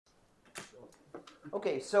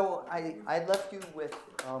Okay, so I left you with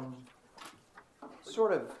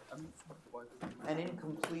sort of an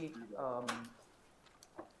incomplete,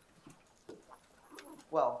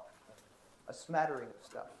 well, a smattering of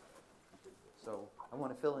stuff. So I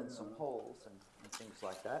want to fill in some holes and things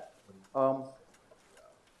like that.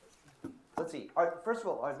 Let's see. First of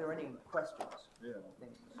all, are there any questions? Yeah.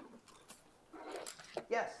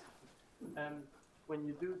 Yes? When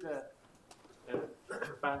you do the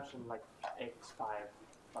expansion like x5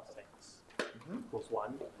 plus x equals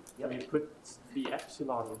 1, Yep. you put the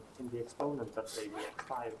epsilon in the exponent of, say, the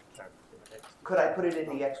x5 term. Could I put it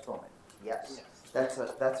in the exponent? Yes. Yes.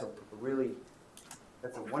 That's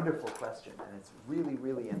a wonderful question, and it's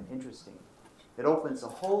really interesting. It opens a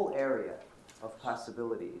whole area of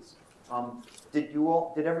possibilities. Did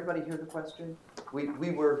everybody hear the question? When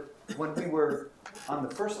we were on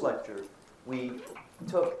the first lecture, we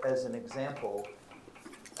took as an example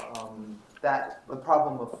that the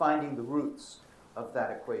problem of finding the roots of that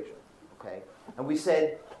equation. Okay, and we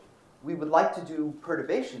said we would like to do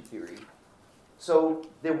perturbation theory. So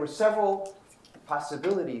there were several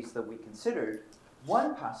possibilities that we considered.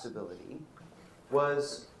 One possibility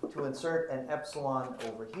was to insert an epsilon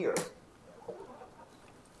over here.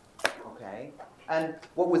 Okay? And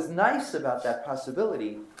what was nice about that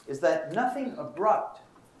possibility is that nothing abrupt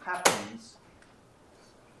happens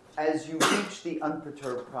as you reach the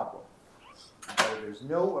unperturbed problem. Okay? There's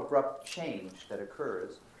no abrupt change that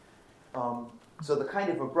occurs. So the kind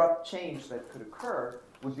of abrupt change that could occur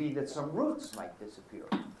would be that some roots might disappear.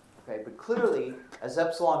 Okay? But clearly, as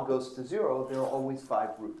epsilon goes to 0, there are always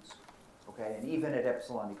 5 roots. Okay? And even at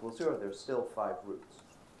epsilon equals 0, there's still 5 roots.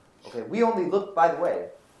 Okay? We only looked, by the way,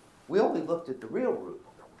 we only looked at the real root.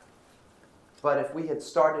 But if we had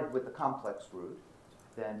started with the complex root,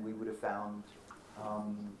 then we would have found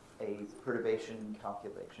a perturbation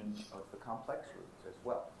calculation of the complex roots as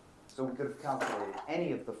well. So we could have calculated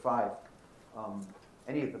any of the five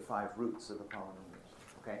roots of the polynomials.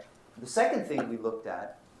 Okay. The second thing we looked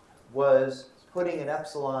at was putting an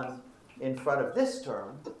epsilon in front of this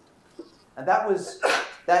term, and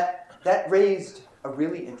that raised a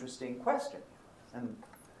really interesting question. And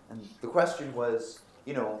the question was,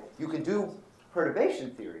 you can do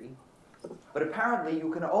perturbation theory, but apparently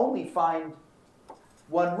you can only find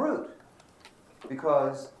one root,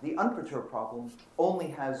 because the unperturbed problem only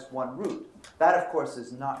has one root. That, of course,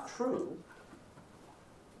 is not true.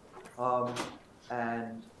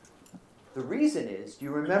 And the reason is, do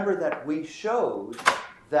you remember that we showed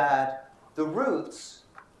that the roots,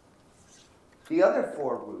 the other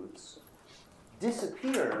 4 roots,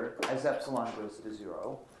 disappear as epsilon goes to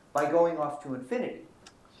 0 by going off to infinity?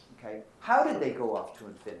 Okay? How did they go off to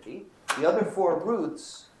infinity? The other 4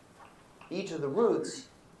 roots, each of the roots,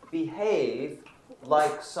 behave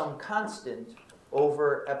like some constant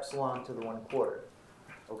over epsilon to the 1/4,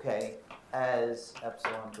 okay, as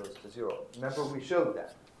epsilon goes to 0. Remember, we showed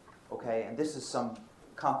that, okay, and this is some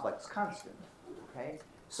complex constant, okay.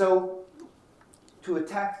 So to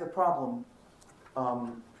attack the problem,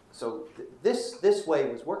 this way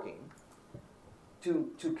was working.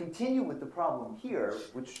 To continue with the problem here,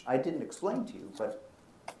 which I didn't explain to you, but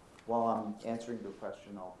while I'm answering your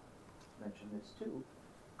question, I'll mention this too.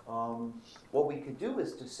 What we could do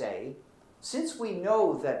is to say, since we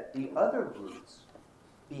know that the other roots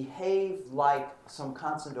behave like some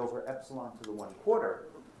constant over epsilon to the 1/4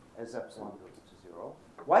 as epsilon goes to 0,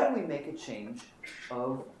 why don't we make a change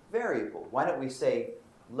of variable? Why don't we say,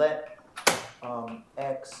 let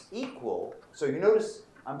x equal, so you notice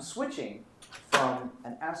I'm switching from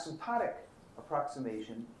an asymptotic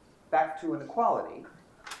approximation back to an equality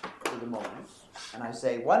for the moment. And I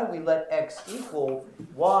say, why don't we let x equal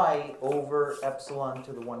y over epsilon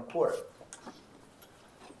to the 1/4?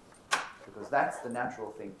 Because that's the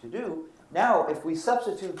natural thing to do. Now, if we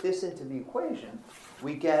substitute this into the equation,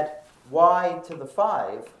 we get y to the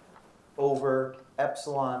 5 over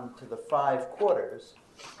epsilon to the 5/4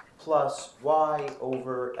 plus y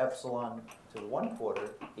over epsilon to the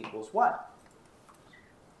 1/4 equals what?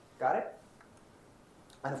 Got it?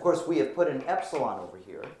 And of course, we have put an epsilon over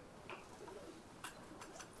here.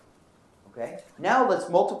 Okay? Now let's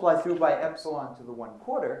multiply through by epsilon to the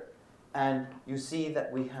 1/4, and you see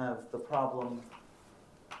that we have the problem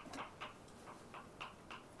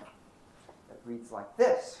that reads like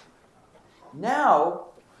this.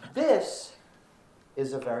 Now, this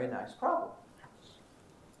is a very nice problem.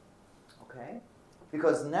 Okay?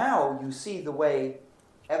 Because now you see the way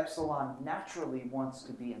epsilon naturally wants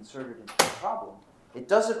to be inserted into the problem. It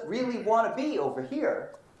doesn't really want to be over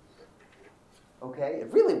here. Okay?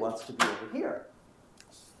 It really wants to be over here.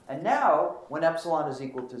 And now, when epsilon is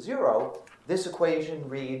equal to 0, this equation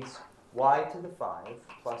reads y to the 5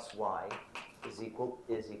 plus y is equal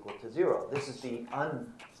to 0. This is the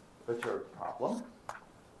unperturbed problem.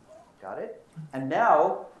 Got it? And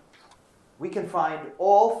now, we can find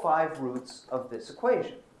all 5 roots of this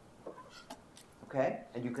equation. Okay?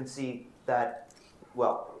 And you can see that,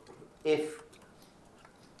 well, if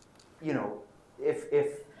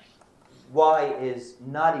y is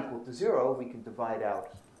not equal to 0, we can divide out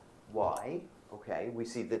y. Okay? We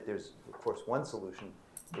see that there's, of course, one solution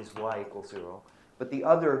is y equals 0. But the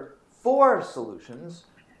other 4 solutions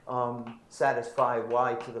satisfy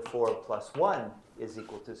y to the 4 plus 1 is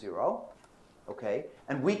equal to 0. Okay?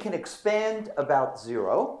 And we can expand about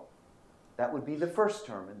 0. That would be the first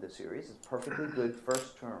term in the series. It's a perfectly good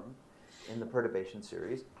first term in the perturbation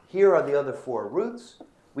series. Here are the other 4 roots.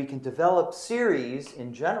 We can develop series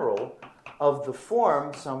in general of the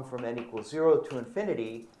form sum from n equals 0 to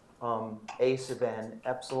infinity a sub n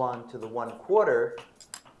epsilon to the 1/4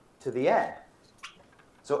 to the n.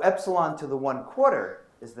 So epsilon to the 1/4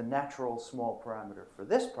 is the natural small parameter for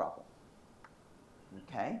this problem.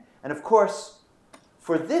 Okay? And of course,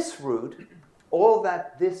 for this root, all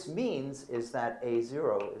that this means is that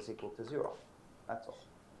a0 is equal to 0. That's all.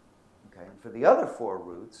 Okay? And for the other 4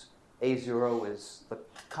 roots, a0 is the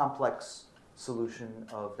complex solution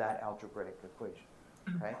of that algebraic equation.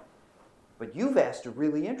 Okay? But you've asked a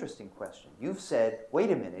really interesting question. You've said, wait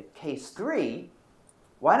a minute, case 3,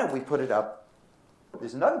 why don't we put it up?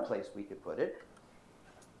 There's another place we could put it.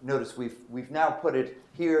 Notice we've now put it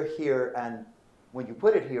here, here, and when you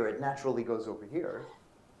put it here, it naturally goes over here.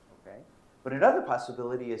 Okay? But another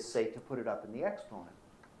possibility is, say, to put it up in the exponent.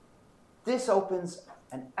 This opens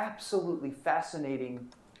an absolutely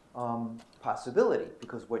fascinating possibility,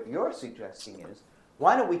 because what you're suggesting is,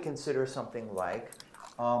 why don't we consider something like,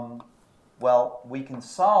 well, we can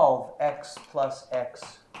solve x plus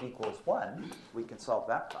x equals 1. We can solve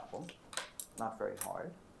that problem. Not very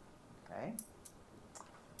hard. Okay?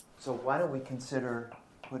 So why don't we consider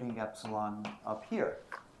putting epsilon up here?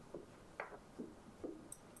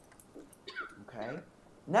 Okay?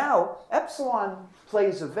 Now, epsilon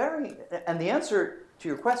plays a very, and the answer to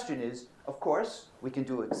your question is, of course, we can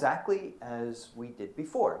do exactly as we did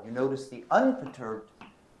before. You notice the unperturbed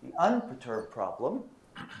problem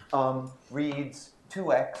reads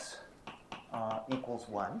 2x equals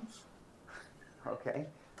 1. Okay?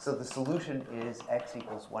 So the solution is x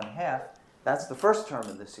equals 1/2. That's the first term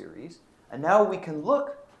in the series. And now we can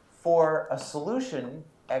look for a solution,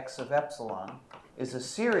 x of epsilon, is a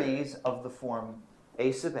series of the form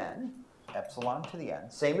a sub n, epsilon to the n,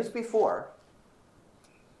 same as before.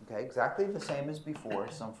 Okay, exactly the same as before,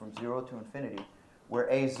 sum from 0 to infinity, where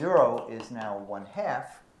a0 is now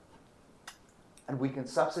 1/2. And we can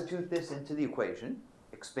substitute this into the equation,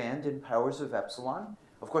 expand in powers of epsilon.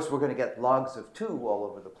 Of course, we're going to get logs of 2 all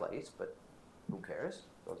over the place, but who cares?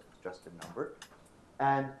 It's just a number.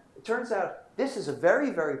 And it turns out this is a very,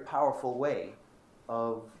 very powerful way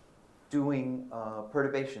of doing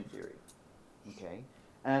perturbation theory. Okay?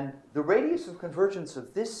 And the radius of convergence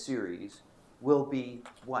of this series will be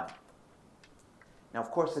 1. Now,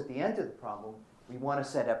 of course, at the end of the problem, we want to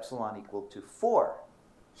set epsilon equal to 4.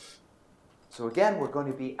 So again, we're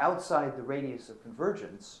going to be outside the radius of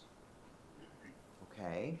convergence.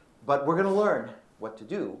 Okay? But we're going to learn what to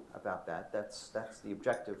do about that. That's the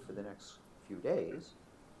objective for the next few days.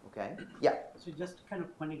 Okay? Yeah? So just kind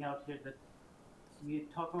of pointing out here that we're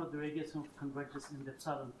talking about the radius of convergence in the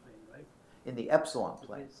epsilon plane, right? In the epsilon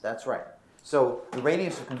plane. That's right. So the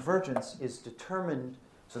radius of convergence is determined,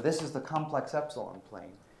 so this is the complex epsilon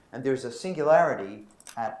plane, and there's a singularity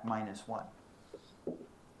at -1.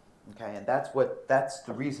 Okay, and that's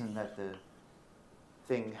the reason that the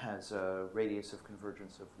thing has a radius of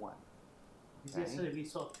convergence of 1. Because yesterday we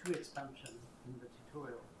saw 2 expansions in the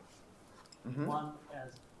tutorial. Mm-hmm. One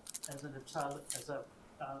as an epsilon, as a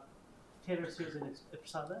Taylor series in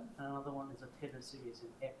epsilon, and another one is a Taylor series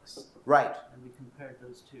in x. Right. And we compared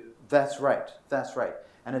those two. That's right. That's right.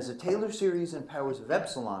 And as a Taylor series in powers of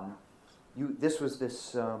epsilon, the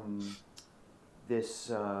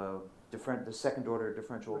second order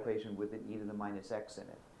differential equation with an e to the minus x in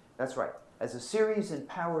it. That's right. As a series in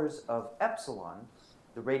powers of epsilon,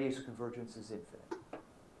 the radius of convergence is infinite.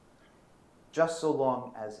 Just so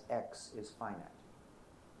long as x is finite.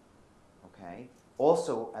 Okay?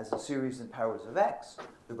 Also, as a series in powers of x,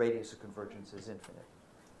 the radius of convergence is infinite.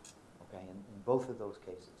 Okay? In both of those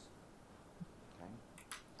cases. Okay?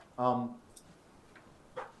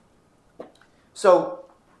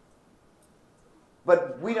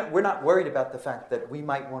 But we're not worried about the fact that we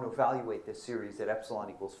might want to evaluate this series at epsilon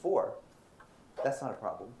equals 4. That's not a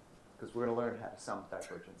problem. because we're going to learn how to sum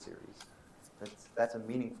divergent series. That's a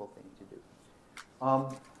meaningful thing to do.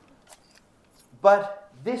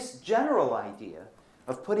 But this general idea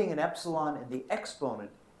of putting an epsilon in the exponent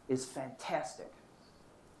is fantastic.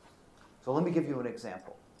 So let me give you an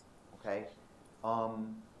example. Okay,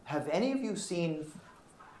 have any of you seen?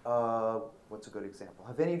 What's a good example?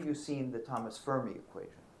 Have any of you seen the Thomas-Fermi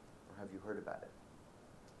equation, or have you heard about it?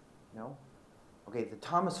 No? Okay, the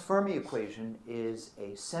Thomas-Fermi equation is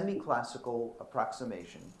a semi-classical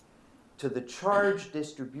approximation to the charge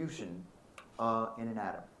distribution in an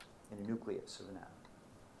atom, in a nucleus of an atom.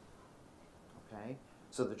 Okay,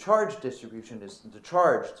 so the charge distribution is the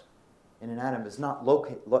charge in an atom is not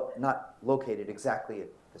located exactly at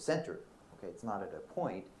the center. Okay, it's not at a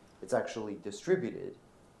point. It's actually distributed.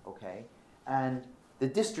 Okay, and the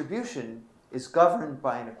distribution is governed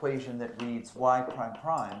by an equation that reads y prime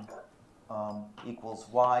prime equals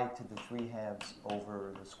y to the 3/2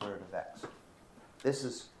 over the square root of x. This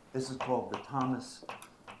is called the Thomas-Fermi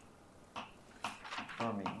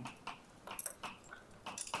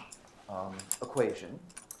equation,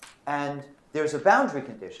 and there's a boundary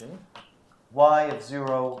condition. Y of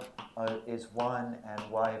 0 is 1, and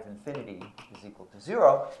y of infinity is equal to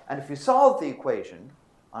 0. And if you solve the equation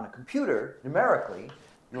on a computer numerically,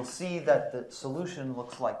 you'll see that the solution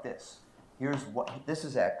looks like this. Here's what this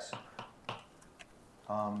is x.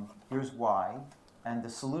 Here's y, and the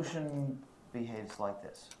solution behaves like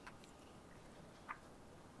this.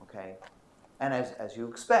 Okay, and as you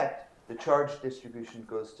expect, the charge distribution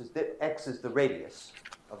goes to x is the radius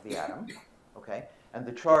of the atom. Okay, and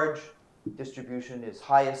the charge distribution is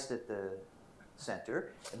highest at the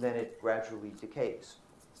center, and then it gradually decays.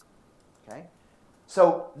 Okay,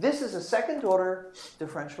 so this is a second-order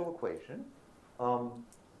differential equation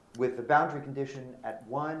with the boundary condition at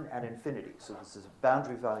 1 and infinity. So this is a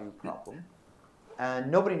boundary value problem,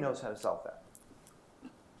 and nobody knows how to solve that.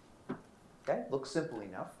 Okay, looks simple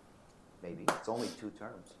enough. Maybe it's only 2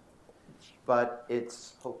 terms, but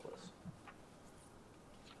it's hopeless.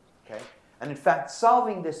 Okay. And in fact,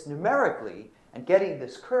 solving this numerically and getting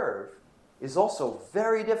this curve is also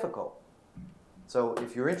very difficult. So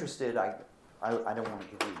if you're interested, I don't want to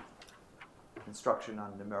give you instruction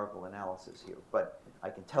on numerical analysis here, but I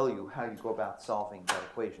can tell you how you go about solving that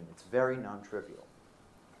equation. It's very non-trivial,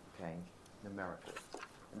 okay, numerically.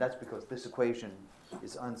 And that's because this equation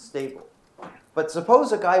is unstable. But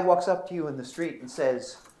suppose a guy walks up to you in the street and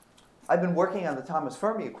says, I've been working on the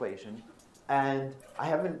Thomas-Fermi equation, and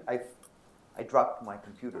I dropped my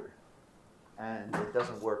computer, and it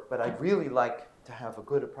doesn't work, but I'd really like to have a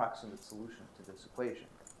good approximate solution to this equation.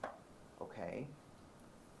 Okay.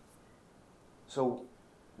 So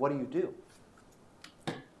what do you do?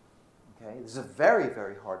 Okay, this is a very,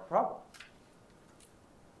 very hard problem.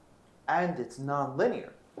 And it's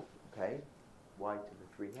nonlinear. Okay, y to the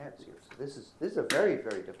 3/2 here. So this is a very,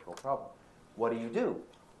 very difficult problem. What do?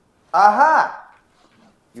 Aha!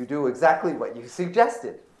 You do exactly what you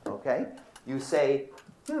suggested. Okay? You say,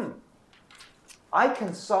 I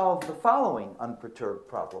can solve the following unperturbed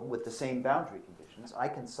problem with the same boundary conditions. I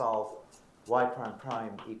can solve y prime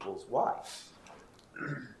prime equals y.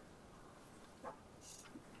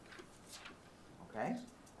 Okay?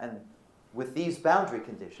 And with these boundary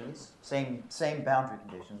conditions, same boundary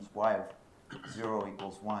conditions, y of 0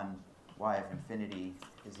 equals 1, y of infinity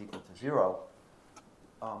is equal to 0,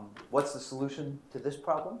 what's the solution to this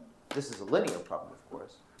problem? This is a linear problem, of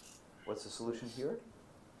course. What's the solution here?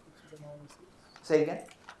 Say it again.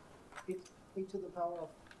 E to the power of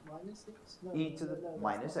minus 6? No, E to the no,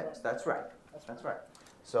 minus that's x. right. That's right. That's That's right.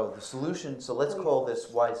 So the solution, so let's call this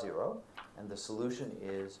y0, and the solution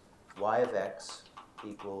is y of x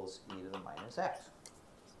equals e to the minus x.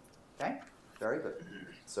 Okay? Very good.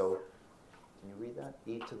 So can you read that?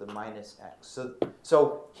 E to the minus x.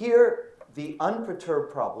 So here, the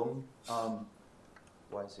unperturbed problem,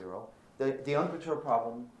 y0, the unperturbed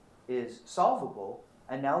problem is solvable,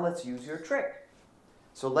 and now let's use your trick.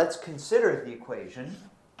 So let's consider the equation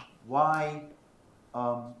y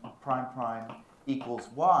prime prime equals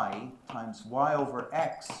y times y over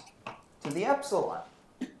x to the epsilon.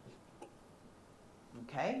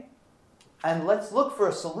 Okay? And let's look for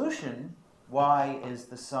a solution. Y is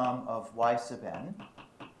the sum of y sub n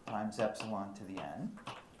times epsilon to the n,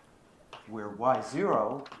 where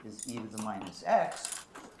y0 is e to the minus x.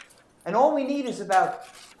 And all we need is about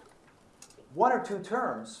 1 or 2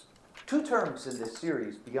 terms. 2 terms in this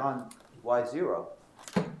series beyond y0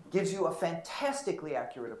 gives you a fantastically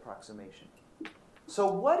accurate approximation.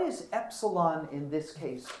 So what is epsilon in this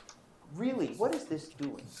case really? What is this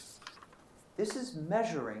doing? This is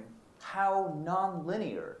measuring how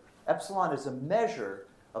nonlinear. Epsilon is a measure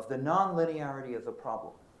of the nonlinearity of the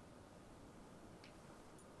problem.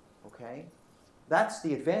 Okay? That's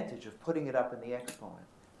the advantage of putting it up in the exponent,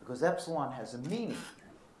 because epsilon has a meaning.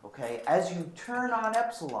 Okay? As you turn on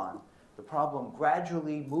epsilon, the problem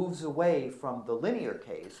gradually moves away from the linear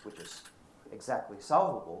case, which is exactly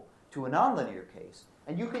solvable, to a nonlinear case.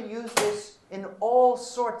 And you can use this in all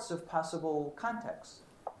sorts of possible contexts.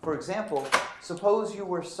 For example, suppose you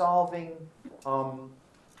were solving,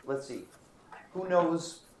 let's see, who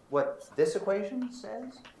knows what this equation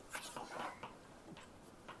says?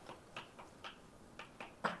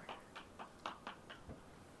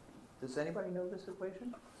 Does anybody know this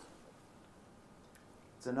equation?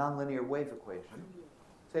 It's a nonlinear wave equation.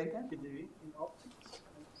 Say it again?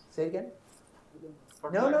 Say it again?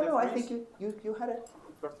 No, I think you had it.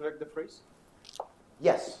 Perturbative phrase?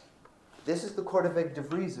 Yes. This is the Korteweg-de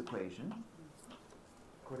Vries equation.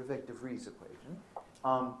 Korteweg-de Vries equation.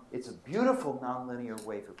 It's a beautiful nonlinear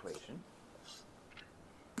wave equation.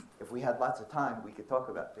 If we had lots of time, we could talk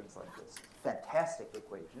about things like this. Fantastic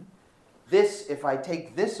equation. This, if I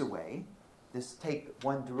take this away, take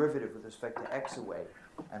one derivative with respect to x away,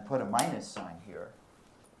 and put a minus sign here,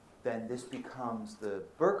 then this becomes the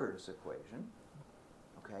Burger's equation.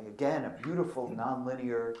 Okay, again, a beautiful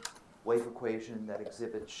nonlinear wave equation that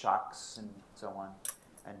exhibits shocks and so on.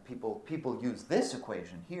 And people use this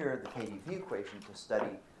equation here, the KdV equation, to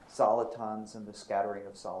study solitons and the scattering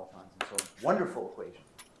of solitons and so on. Wonderful equation.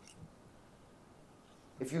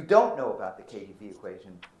 If you don't know about the KdV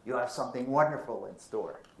equation, you'll have something wonderful in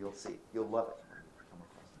store. You'll see. You'll love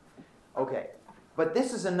it. Okay, but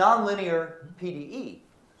this is a nonlinear PDE.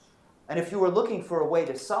 And if you were looking for a way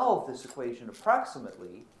to solve this equation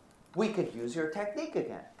approximately, we could use your technique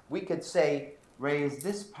again. We could say, raise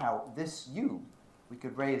this power, this u, we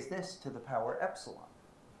could raise this to the power epsilon.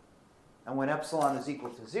 And when epsilon is equal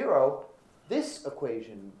to 0, this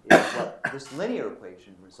equation is what this linear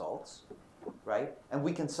equation results, right? And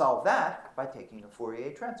we can solve that by taking a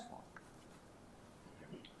Fourier transform.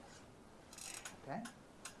 Okay?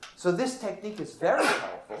 So this technique is very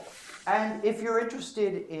powerful. And if you're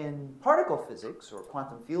interested in particle physics or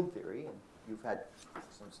quantum field theory, and you've had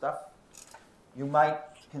some stuff, you might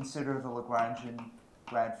consider the Lagrangian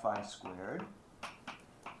grad phi squared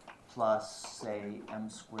plus, say, m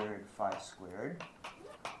squared phi squared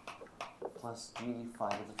plus g phi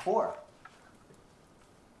to the 4.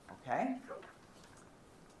 Okay?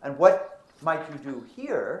 And what might you do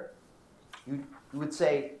here? You would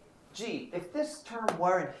say, gee, if this term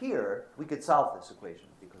weren't here, we could solve this equation,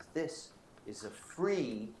 because this is a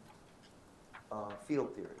free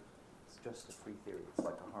field theory. It's just a free theory. It's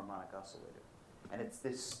like a harmonic oscillator. And it's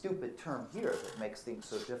this stupid term here that makes things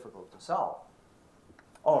so difficult to solve.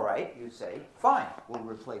 All right, you say, fine, we'll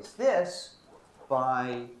replace this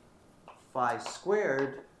by phi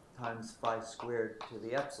squared times phi squared to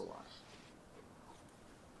the epsilon.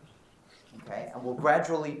 Okay, and we'll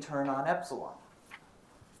gradually turn on epsilon.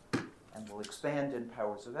 And we'll expand in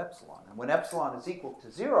powers of epsilon. And when epsilon is equal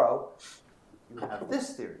to 0, you have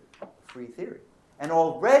this theory, free theory. And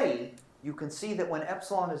already, you can see that when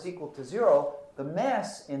epsilon is equal to 0, the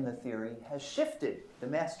mass in the theory has shifted. The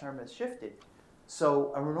mass term has shifted.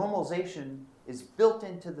 So a renormalization is built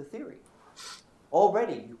into the theory.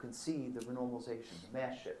 Already, you can see the renormalization, the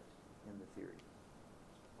mass shift in the theory.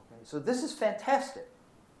 Okay, so this is fantastic.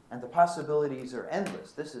 And the possibilities are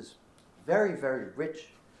endless. This is very, very rich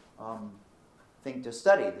thing to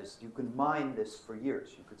study. This, you can mine this for years.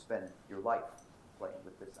 You could spend your life playing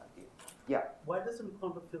with this idea. Yeah? Why doesn't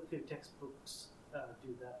quantum field theory textbooks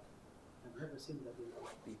do that? I've never seen that before.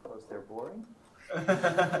 Because they're boring?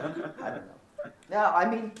 I don't know. No, I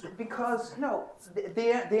mean, because, no,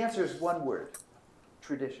 the answer is one word.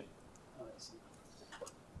 Tradition. Oh, I see.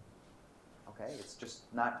 Okay? It's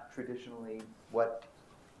just not traditionally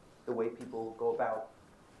the way people go about.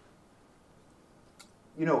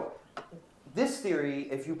 You know, this theory,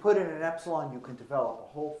 if you put in an epsilon, you can develop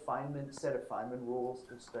a whole set of Feynman rules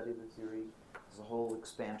to study the theory. There's a whole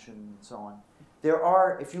expansion and so on. There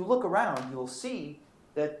are, if you look around, you'll see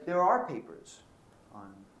that there are papers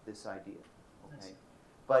on this idea. Okay?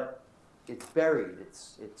 But it's buried.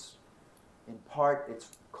 It's in part,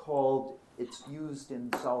 it's used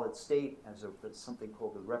in solid state as something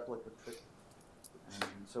called the replica trick.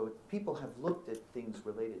 And so people have looked at things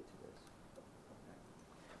related to this. Okay.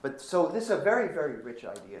 But so this is a very, very rich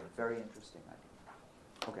idea, very interesting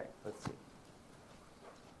idea. Okay, let's see.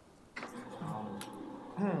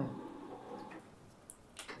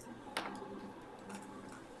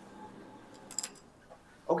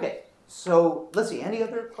 Okay, so let's see. Any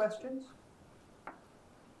other questions?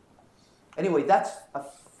 Anyway, that's a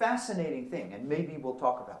fascinating thing, and maybe we'll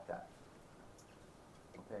talk about that.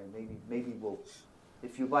 Okay, maybe we'll,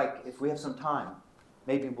 if you like, if we have some time,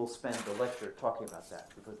 maybe we'll spend the lecture talking about that,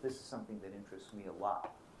 because this is something that interests me a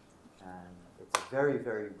lot. And it's a very,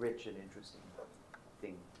 very rich and interesting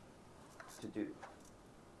thing to do.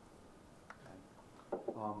 Okay.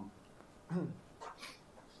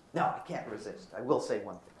 No, I can't resist. I will say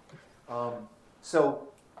one thing. So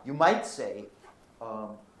you might say,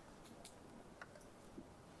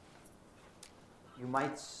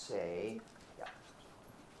 yeah.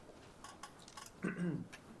 You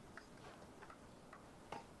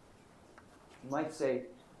might say,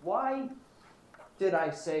 why did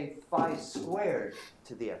I say phi squared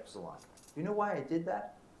to the epsilon? You know why I did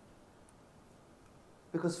that?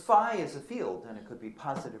 Because phi is a field, and it could be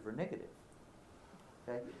positive or negative.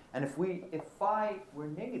 Okay? And if phi were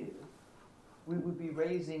negative, we would be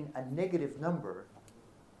raising a negative number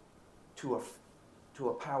to a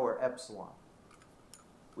power epsilon,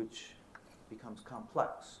 which becomes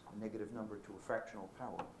complex. A negative number to a fractional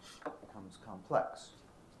power becomes complex.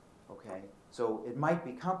 Okay? So it might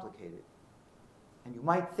be complicated. And you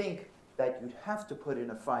might think that you'd have to put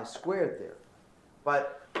in a phi squared there.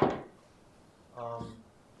 But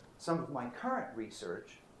some of my current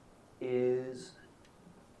research is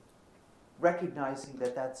recognizing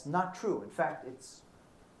that that's not true. In fact, it's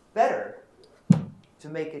better to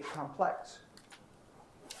make it complex.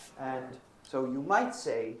 And so you might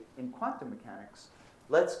say, in quantum mechanics,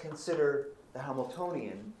 let's consider the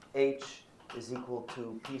Hamiltonian h is equal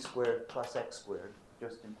to p squared plus x squared,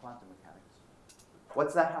 just in quantum mechanics.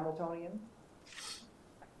 What's that Hamiltonian?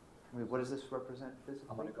 I mean, what does this represent physically?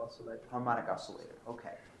 Harmonic oscillator. Harmonic oscillator,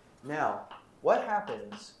 okay. Now, what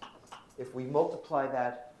happens if we multiply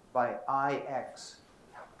that by ix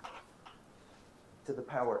to the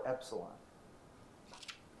power epsilon?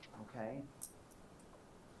 Okay?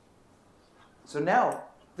 So now,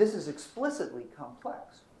 this is explicitly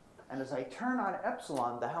complex. And as I turn on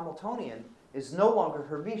epsilon, the Hamiltonian is no longer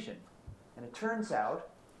Hermitian. And it turns out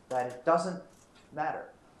that it doesn't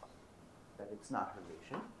matter, that it's not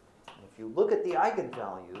Hermitian. And if you look at the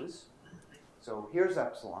eigenvalues, so here's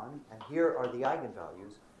epsilon, and here are the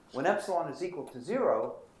eigenvalues. When epsilon is equal to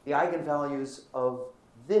 0, the eigenvalues of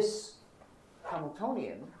this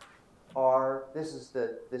Hamiltonian are, this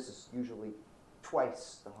is usually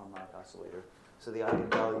twice the harmonic oscillator. So the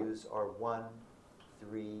eigenvalues are 1,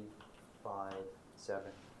 3, 5, 7,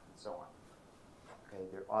 and so on. Okay,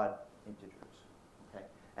 they're odd integers. Okay,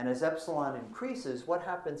 and as epsilon increases, what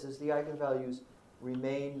happens is the eigenvalues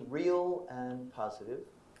remain real and positive.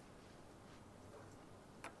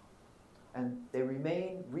 And they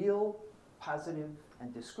remain real, positive,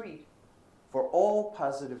 and discrete for all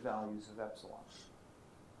positive values of epsilon,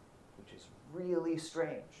 which is really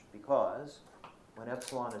strange because when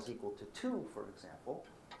epsilon is equal to 2, for example,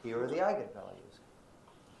 here are the eigenvalues.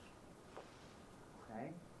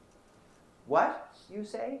 Okay? What, you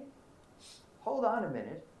say? Hold on a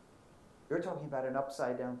minute. You're talking about an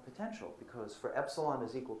upside-down potential because for epsilon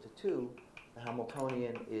is equal to 2, the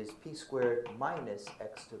Hamiltonian is p squared minus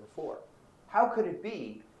x to the 4. How could it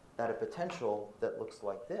be that a potential that looks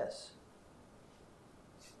like this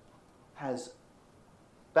has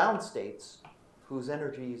bound states whose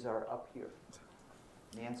energies are up here?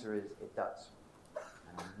 And the answer is it does.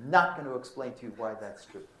 And I'm not going to explain to you why that's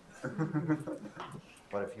true.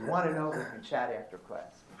 But if you want to know, we can chat after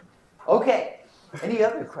class. Okay, any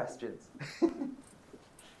other questions?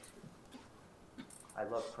 I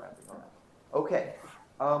love crapping around. Okay.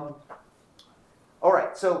 All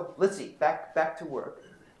right, so let's see, back to work.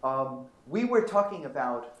 We were talking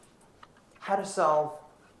about how to solve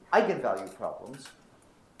eigenvalue problems.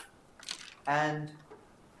 And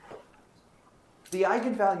the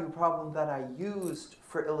eigenvalue problem that I used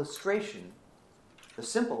for illustration, the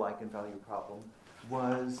simple eigenvalue problem,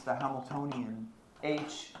 was the Hamiltonian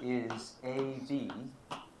h is AB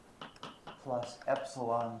plus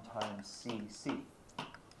epsilon times CC.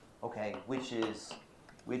 Okay, which is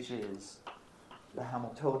the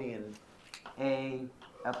Hamiltonian A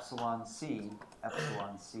epsilon C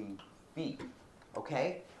B.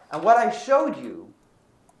 Okay? And what I showed you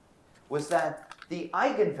was that the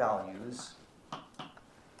eigenvalues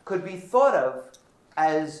could be thought of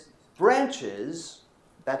as branches,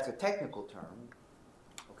 that's a technical term,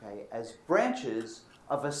 okay, as branches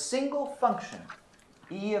of a single function,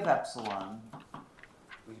 E of epsilon,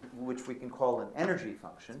 which we can call an energy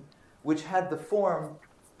function, which had the form,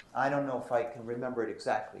 I don't know if I can remember it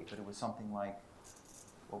exactly, but it was something like,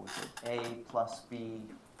 what was it, A plus B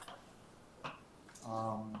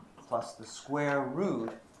plus the square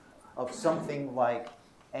root of something like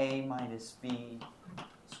A minus B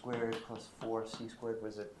squared plus 4c²,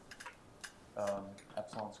 was it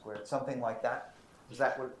epsilon squared? Something like that? Is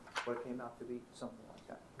that what it came out to be? Something like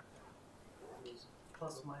that.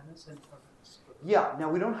 Plus minus and yeah, now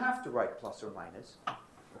we don't have to write plus or minus,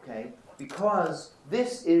 okay, because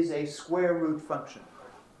this is a square root function,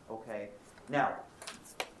 okay. Now,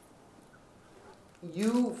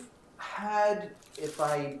 you've had, if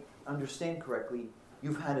I understand correctly,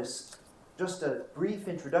 you've had just a brief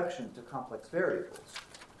introduction to complex variables,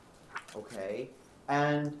 okay,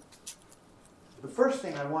 and the first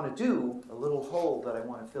thing I want to do, a little hole that I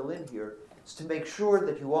want to fill in here, is to make sure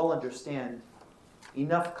that you all understand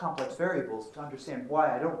enough complex variables to understand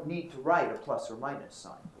why I don't need to write a plus or minus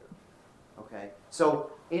sign here. Okay?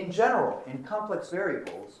 So in general, in complex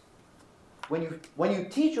variables, when you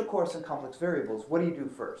teach a course in complex variables, what do you do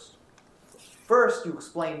first? First, you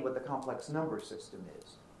explain what the complex number system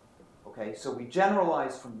is. Okay? So we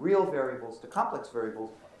generalize from real variables to complex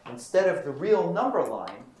variables. Instead of the real number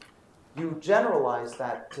line, you generalize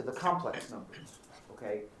that to the complex numbers,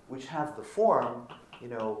 okay, which have the form, you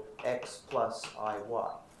know, x plus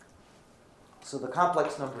iy. So the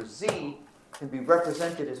complex number z can be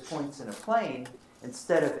represented as points in a plane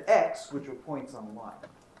instead of x, which are points on a line.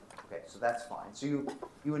 Okay, so that's fine. So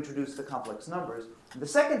you introduce the complex numbers. And the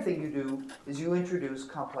second thing you do is you introduce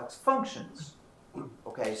complex functions.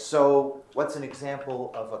 Okay, so what's an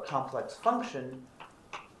example of a complex function?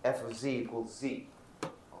 F of z equals z,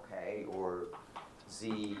 okay, or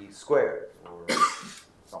z squared, or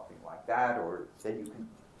something like that, or then you can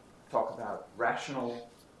talk about rational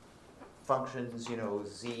functions, you know,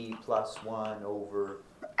 z plus 1 over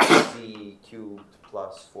z cubed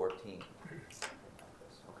plus 14.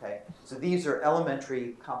 Okay, so these are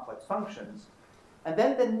elementary complex functions. And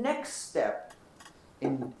then the next step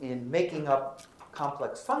in making up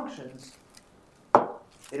complex functions,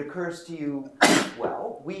 it occurs to you,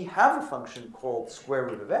 well, we have a function called square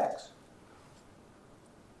root of x,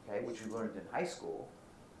 okay, which you learned in high school.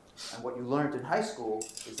 And what you learned in high school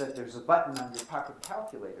is that there's a button on your pocket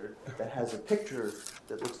calculator that has a picture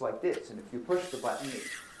that looks like this. And if you push the button, it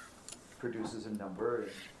produces a number.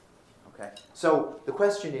 Okay. So the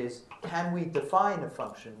question is, can we define a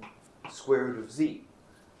function square root of z?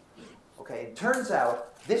 Okay. It turns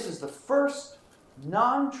out this is the first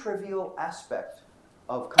non-trivial aspect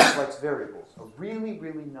of complex variables, a really,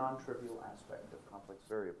 really non-trivial aspect of complex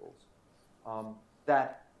variables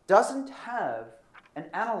that doesn't have an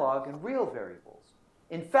analog in real variables.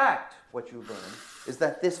 In fact, what you learn is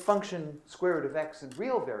that this function square root of x in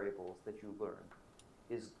real variables that you learn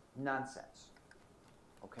is nonsense.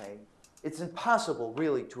 Okay? It's impossible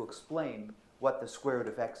really to explain what the square root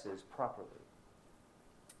of x is properly.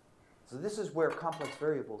 So this is where complex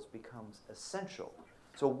variables becomes essential.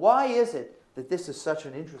 So why is it that this is such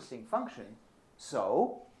an interesting function?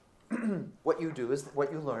 So what you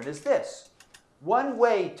learn is this. One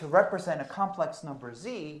way to represent a complex number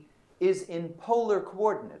z is in polar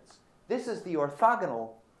coordinates. This is the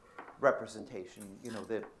orthogonal representation. You know,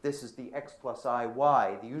 this is the x plus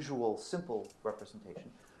iy, the usual simple representation.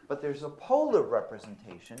 But there's a polar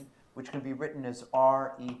representation, which can be written as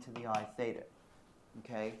r e to the I theta.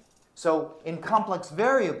 Okay? So in complex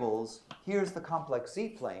variables, here's the complex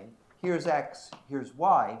z-plane. Here's x, here's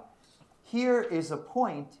y. Here is a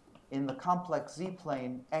point in the complex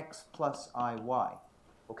z-plane x plus iy,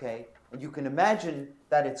 okay? And you can imagine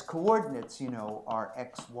that its coordinates, you know, are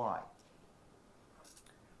x, y.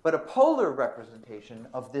 But a polar representation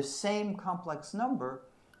of this same complex number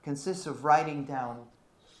consists of writing down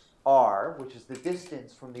r, which is the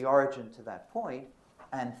distance from the origin to that point,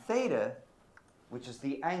 and theta, which is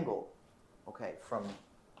the angle, okay, from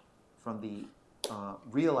the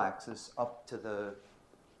real axis up to the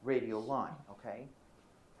radial line, okay?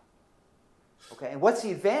 Okay, and what's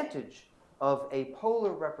the advantage of a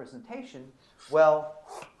polar representation? Well,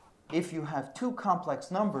 if you have two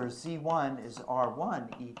complex numbers, z1 is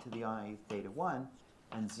r1 e to the I theta 1,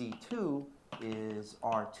 and z2 is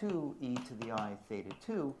r2 e to the I theta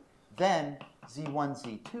 2, then z1,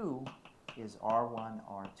 z2 is r1,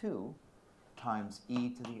 r2 times e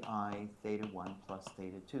to the I theta 1 plus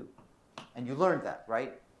theta 2. And you learned that,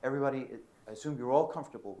 right? Everybody, I assume you're all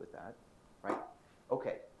comfortable with that, right?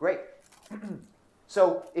 Okay, great.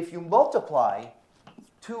 So if you multiply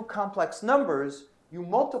two complex numbers, you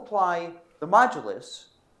multiply the modulus,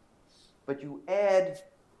 but you add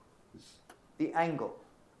the angle.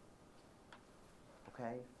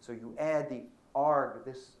 Okay? So you add the arg,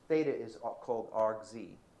 this theta is called arg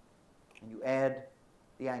z, and you add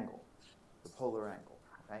the angle, the polar angle.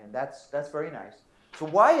 Okay? And that's very nice. So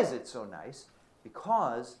why is it so nice?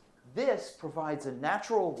 Because this provides a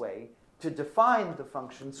natural way to define the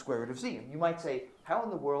function square root of z. And you might say, how in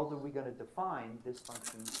the world are we going to define this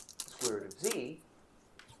function square root of z?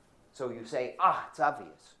 So you say, it's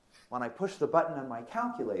obvious. When I push the button on my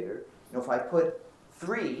calculator, if I put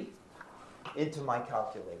 3 into my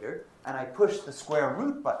calculator, and I push the square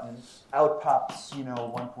root button, out pops,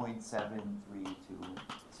 1.732,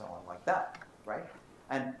 so on like that, right?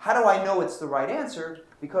 And how do I know it's the right answer?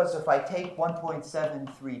 Because if I take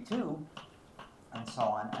 1.732 and so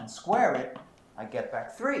on and square it, I get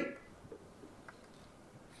back 3.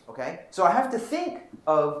 Okay? So I have to think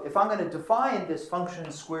of, if I'm going to define this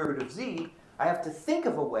function square root of z, I have to think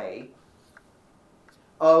of a way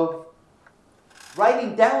of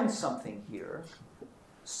writing down something here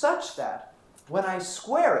such that when I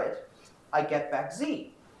square it, I get back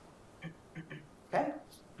z. Okay?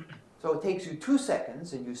 So it takes you 2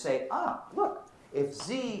 seconds, and you say, look, if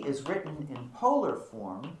z is written in polar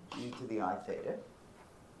form, e to the I theta,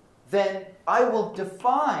 then I will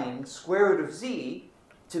define square root of z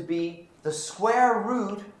to be the square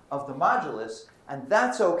root of the modulus, and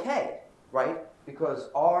that's okay, right? Because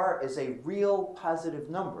r is a real positive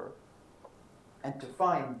number. And to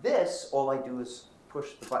find this, all I do is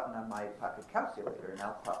push the button on my pocket calculator, and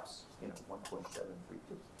out pops,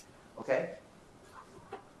 1.732. Okay?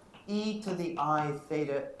 E to the I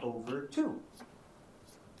theta over 2.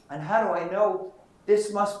 And how do I know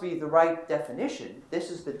this must be the right definition?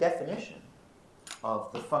 This is the definition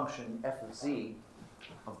of the function f of z,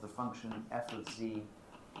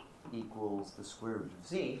 equals the square root of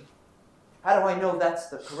z. How do I know that's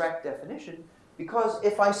the correct definition? Because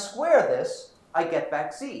if I square this, I get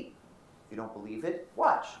back z. If you don't believe it,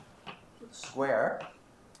 watch. Square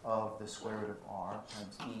of the square root of r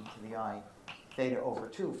times e to the I theta over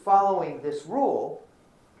 2. Following this rule,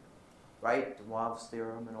 right, de Moivre's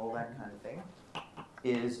theorem and all that kind of thing,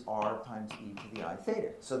 is r times e to the I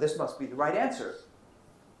theta. So this must be the right answer.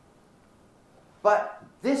 But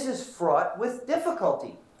this is fraught with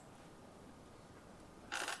difficulty.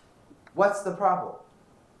 What's the problem?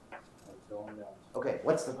 Okay,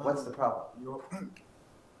 what's the problem?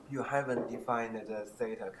 You haven't defined the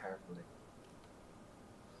theta carefully.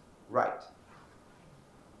 Right.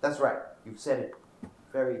 That's right. You've said it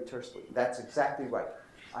very tersely. That's exactly right.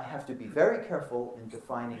 I have to be very careful in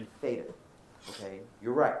defining theta. Okay,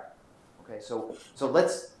 you're right. Okay, so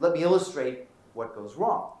let me illustrate what goes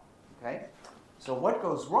wrong. Okay, so what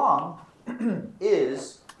goes wrong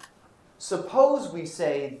is, suppose we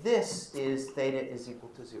say this is theta is equal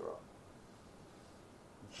to 0.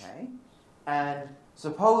 Okay, and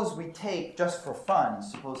suppose we take, just for fun,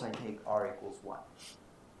 suppose I take r equals 1.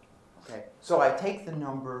 Okay, so I take the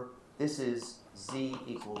number, this is z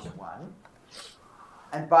equals 1.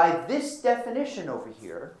 And by this definition over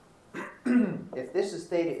here, if this is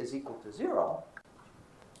theta is equal to 0,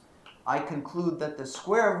 I conclude that the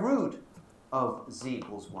square root of z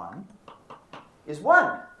equals 1 is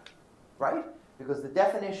 1, right? Because the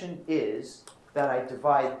definition is that I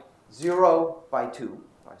divide 0 by 2,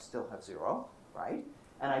 so I still have 0, right?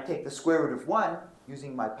 And I take the square root of 1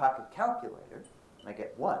 using my pocket calculator, and I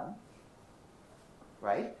get 1,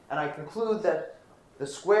 right? And I conclude that the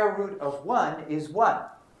square root of 1 is 1.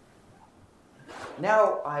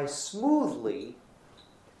 Now I smoothly,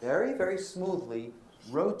 very, very smoothly,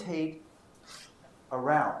 rotate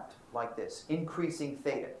around like this, increasing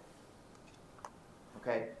theta.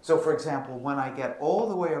 Okay? So for example, when I get all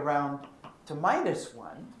the way around to minus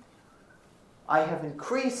 1, I have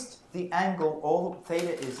increased the angle,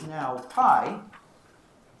 theta is now pi,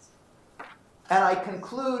 and I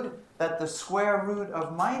conclude that the square root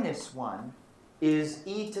of minus 1 is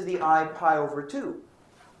e to the I pi over 2.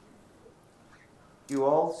 You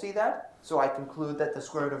all see that? So I conclude that the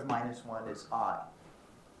square root of minus 1 is I.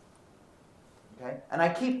 Okay? And I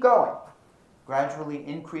keep going, gradually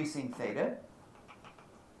increasing theta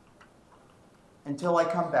until I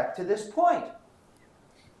come back to this point.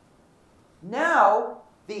 Now,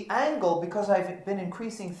 the angle, because I've been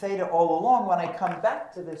increasing theta all along, when I come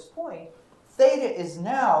back to this point, theta is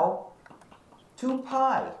now 2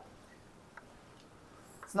 pi.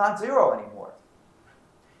 It's not 0 anymore.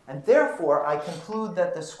 And therefore, I conclude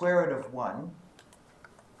that the square root of 1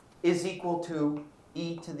 is equal to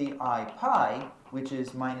e to the I pi, which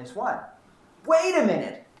is minus 1. Wait a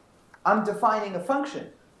minute! I'm defining a function.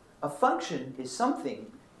 A function is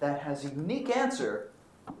something that has a unique answer,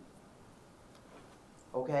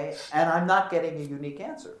 okay? And I'm not getting a unique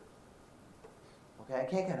answer. Okay? I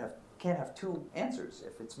can't have two answers.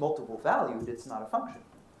 If it's multiple valued, it's not a function.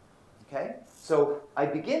 Okay? So I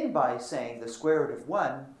begin by saying the square root of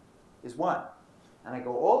 1 is 1. And I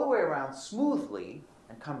go all the way around smoothly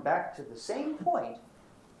and come back to the same point.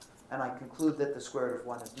 and I conclude that the square root of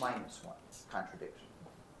 1 is minus 1. Contradiction.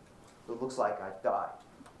 So it looks like I've died.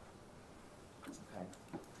 Okay.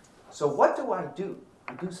 So what do?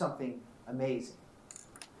 I do something amazing.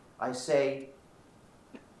 I say,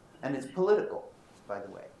 and it's political, by the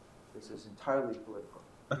way. This is entirely political.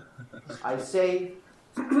 I say,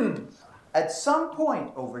 at some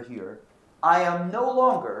point over here, I am no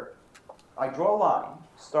longer, I draw a line,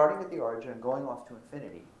 starting at the origin and going off to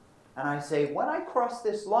infinity. And I say, when I cross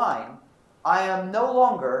this line, I am no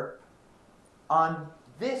longer on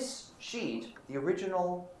this sheet, the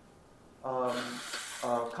original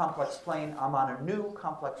complex plane. I'm on a new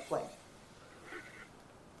complex plane.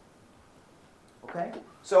 Okay?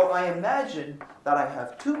 So I imagine that I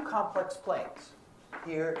have two complex planes.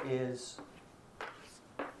 Here is,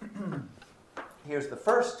 here's the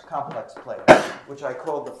first complex plane, which I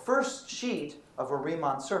call the first sheet of a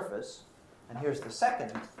Riemann surface. And here's the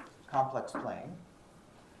second complex plane.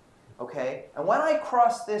 Okay? And when I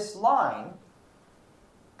cross this line,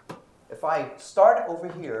 if I start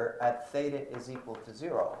over here at theta is equal to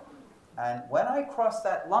 0, and when I cross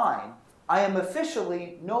that line, I am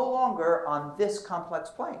officially no longer on this complex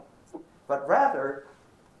plane, but rather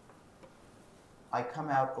I come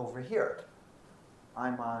out over here.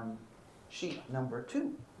 I'm on sheet number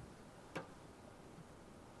 2.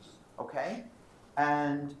 Okay?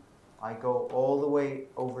 And I go all the way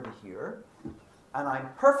over to here, and I'm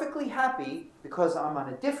perfectly happy because I'm on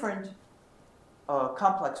a different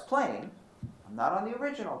complex plane. I'm not on the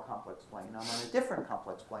original complex plane. I'm on a different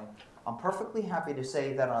complex plane. I'm perfectly happy to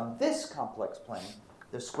say that on this complex plane,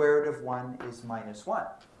 the square root of 1 is minus 1.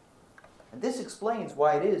 And this explains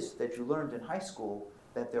why it is that you learned in high school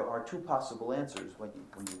that there are two possible answers when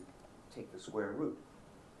you take the square root.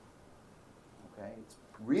 Okay? It's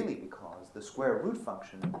really because the square root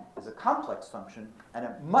function is a complex function, and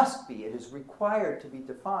it is required to be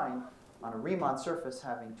defined on a Riemann surface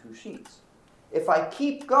having two sheets. If I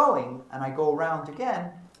keep going and I go around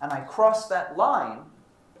again and I cross that line,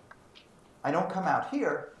 I don't come out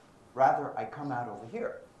here, rather I come out over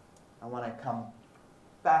here. And when I come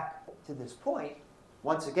back to this point,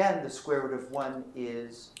 once again the square root of 1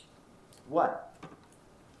 is 1.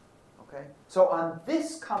 Okay? So on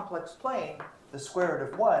this complex plane, the square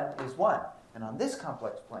root of 1 is 1. And on this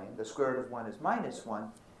complex plane, the square root of 1 is minus 1.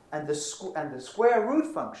 And the square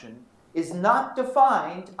root function is not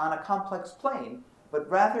defined on a complex plane, but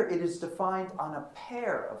rather it is defined on a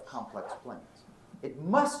pair of complex planes. It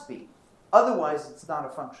must be, otherwise it's not a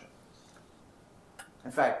function.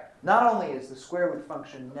 In fact, not only is the square root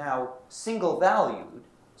function now single valued,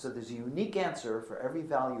 so there's a unique answer for every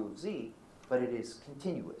value of z, but it is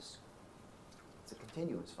continuous. It's a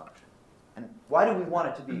continuous function. And why do we want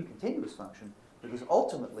it to be a continuous function? Because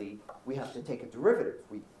ultimately, we have to take a derivative.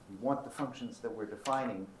 We want the functions that we're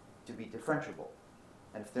defining to be differentiable.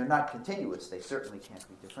 And if they're not continuous, they certainly can't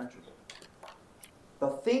be differentiable. The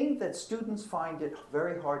thing that students find it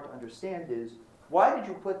very hard to understand is, why did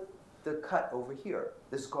you put the cut over here?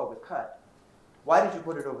 This is called the cut. Why did you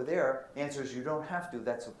put it over there? The answer is you don't have to.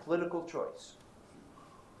 That's a political choice.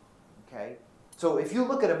 Okay? So if you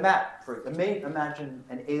look at a map, imagine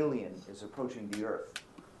an alien is approaching the Earth.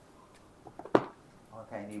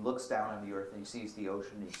 Okay, and he looks down on the Earth and he sees the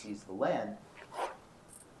ocean, he sees the land.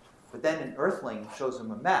 But then an Earthling shows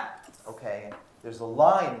him a map. Okay, and there's a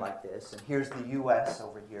line like this, and here's the US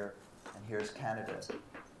over here, and here's Canada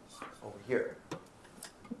over here.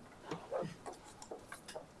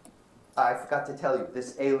 I forgot to tell you,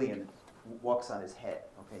 this alien walks on his head.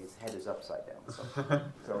 Okay, his head is upside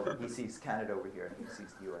down. So he sees Canada over here, and he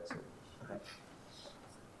sees the US over here. Okay.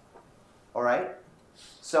 All right?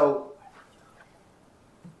 So,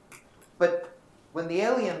 but when the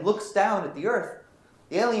alien looks down at the Earth,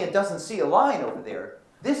 the alien doesn't see a line over there.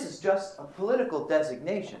 This is just a political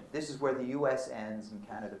designation. This is where the US ends and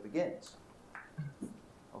Canada begins.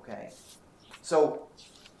 Okay? So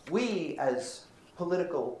we, as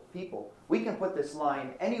political people, we can put this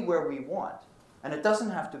line anywhere we want. And it doesn't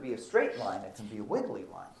have to be a straight line. It can be a wiggly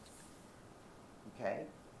line. Okay?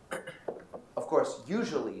 Of course,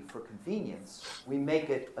 usually for convenience, we make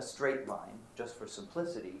it a straight line, just for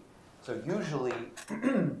simplicity. So usually,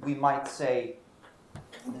 we might say,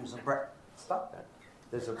 there's a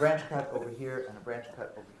branch cut over here and a branch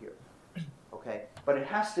cut over here. Okay? But it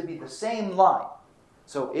has to be the same line.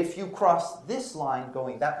 So if you cross this line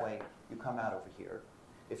going that way, you come out over here.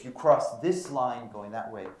 If you cross this line going that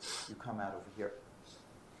way, you come out over here.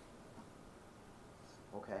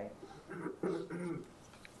 Okay?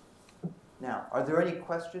 Now, are there any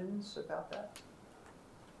questions about that?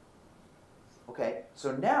 Okay,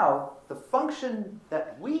 so now the function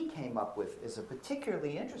that we came up with is a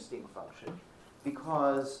particularly interesting function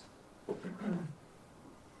because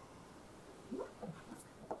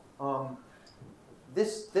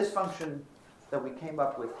this function that we came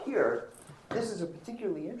up with here, this is a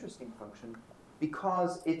particularly interesting function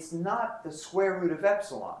because it's not the square root of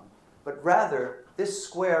epsilon, but rather this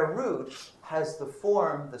square root has the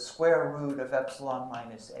form the square root of epsilon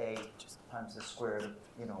minus a times the square root,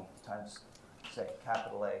 times, say,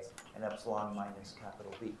 capital A and epsilon minus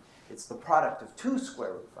capital B. It's the product of two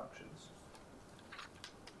square root functions.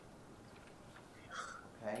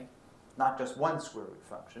 Okay? Not just one square root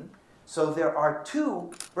function. So there are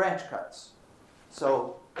two branch cuts.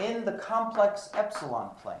 So in the complex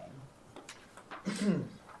epsilon plane,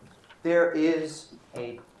 there is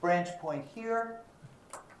a branch point here,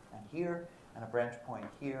 and a branch point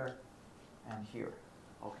here, and here.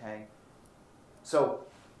 Okay? So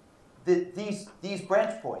these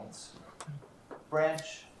branch points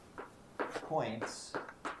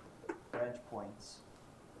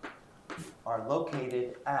are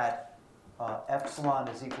located at epsilon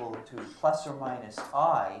is equal to plus or minus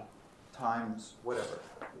I times whatever,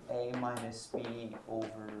 a minus b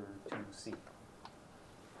over 2c.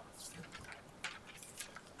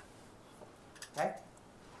 Okay?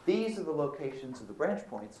 These are the locations of the branch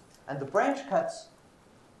points, and the branch cuts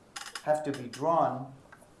have to be drawn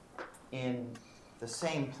in the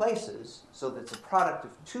same places so that it's a product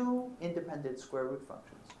of two independent square root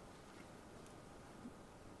functions.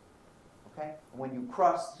 Okay? When you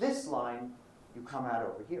cross this line, you come out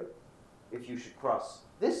over here. If you should cross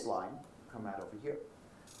this line, you come out over here.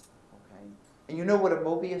 Okay? And you know what a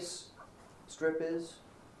Mobius strip is?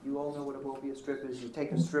 You all know what a Mobius strip is? You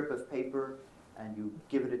take a strip of paper and you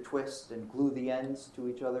give it a twist and glue the ends to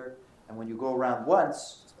each other. And when you go around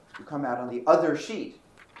once, you come out on the other sheet.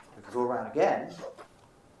 If you go around again, you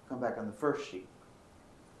come back on the first sheet.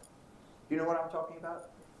 Do you know what I'm talking about?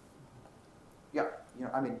 Yeah,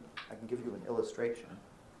 I can give you an illustration.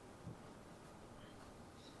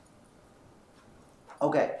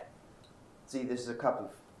 Okay. See, this is a cup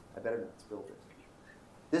of, I better not spill this.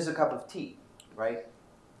 This is a cup of tea, right?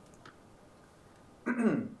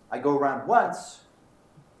 I go around once,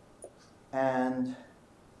 and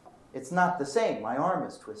it's not the same. My arm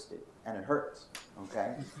is twisted, and it hurts,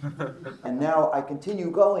 okay? And now I continue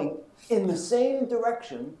going in the same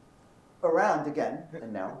direction around again,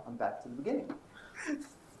 and now I'm back to the beginning.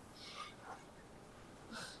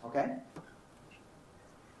 Okay?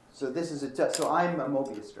 So this is so I'm a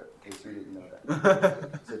Mobius strip, in case you didn't know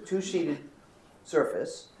that. It's a two-sheeted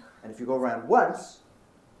surface, and if you go around once,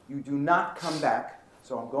 you do not come back.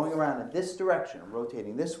 So I'm going around in this direction, I'm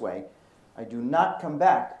rotating this way. I do not come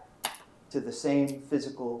back to the same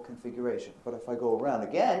physical configuration. But if I go around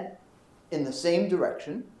again in the same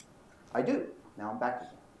direction, I do. Now I'm back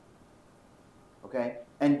again. Okay?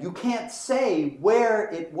 And you can't say where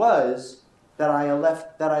it was that I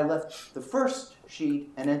left the first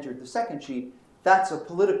sheet and entered the second sheet. That's a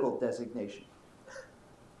political designation.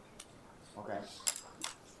 Okay?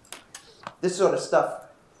 This sort of stuff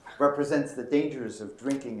represents the dangers of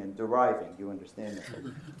drinking and deriving. You understand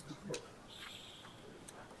that?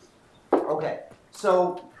 Okay,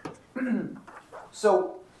 so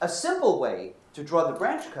a simple way to draw the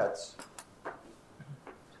branch cuts, a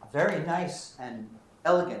very nice and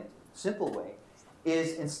elegant, simple way,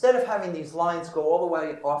 is instead of having these lines go all the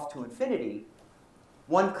way off to infinity,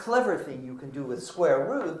 one clever thing you can do with square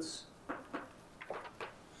roots,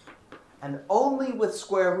 and only with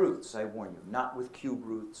square roots, I warn you, not with cube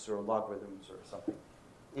roots or logarithms or something,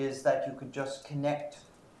 is that you can just connect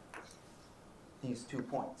these 2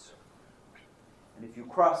 points. And if you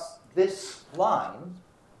cross this line,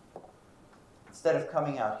 instead of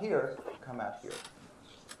coming out here, you come out here.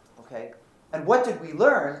 Okay? And what did we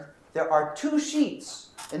learn? There are 2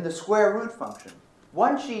 sheets in the square root function.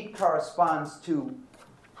 One sheet corresponds to,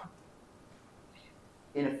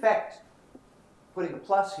 in effect, putting a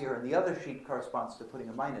plus here, and the other sheet corresponds to putting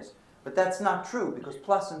a minus. But that's not true, because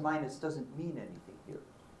plus and minus doesn't mean anything here.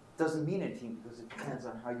 It doesn't mean anything because it depends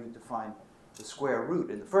on how you define the square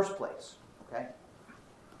root in the first place. Okay?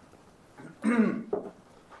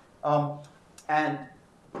 And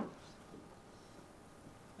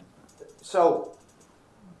so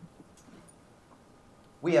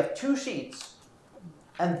we have 2 sheets,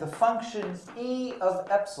 and the function E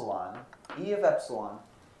of epsilon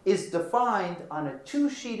is defined on a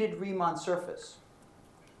 2-sheeted Riemann surface.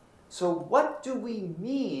 So what do we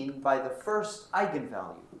mean by the first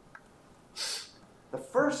eigenvalue? The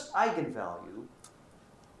first eigenvalue,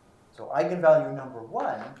 so eigenvalue number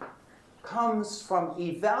 1, comes from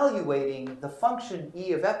evaluating the function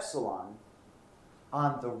E of epsilon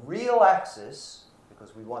on the real axis,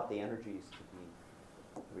 because we want the energies to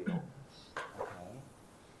be real, okay?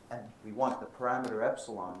 And we want the parameter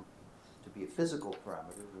epsilon to be a physical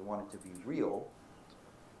parameter. We want it to be real.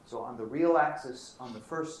 So on the real axis on the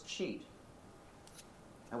first sheet.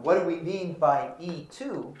 And what do we mean by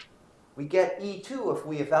E2? We get E2 if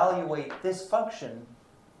we evaluate this function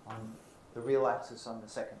on the real axis on the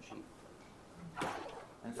second sheet.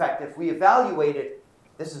 In fact, if we evaluate it,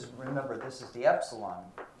 remember, this is the epsilon.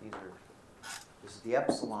 This is the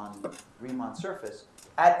epsilon Riemann surface.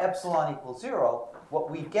 At epsilon equals 0, what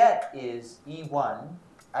we get is E1.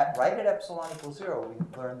 Right at epsilon equals 0,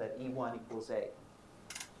 we learn that E1 equals A.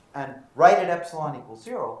 And right at epsilon equals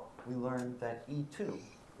 0, we learn that E2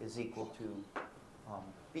 is equal to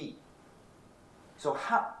B. So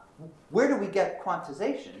where do we get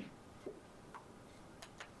quantization?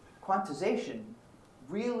 Quantization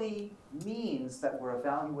really means that we're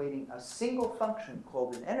evaluating a single function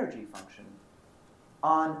called an energy function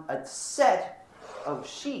on a set of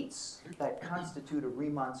sheets that constitute a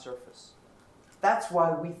Riemann surface. That's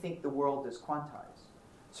why we think the world is quantized.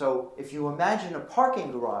 So if you imagine a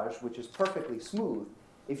parking garage, which is perfectly smooth,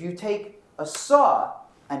 if you take a saw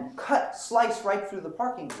and slice right through the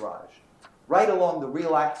parking garage, right along the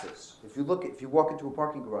real axis. If you walk into a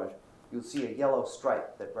parking garage, you'll see a yellow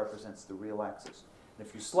stripe that represents the real axis. And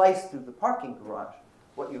if you slice through the parking garage,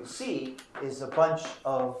 what you'll see is a bunch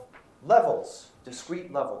of levels,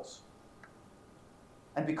 discrete levels.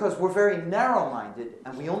 And because we're very narrow-minded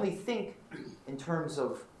and we only think in terms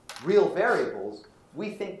of real variables, we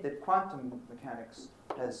think that quantum mechanics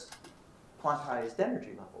has quantized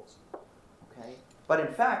energy levels. Okay? But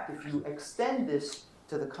in fact, if you extend this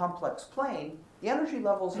to the complex plane, the energy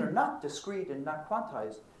levels are not discrete and not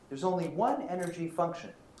quantized. There's only one energy function,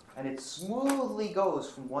 and it smoothly goes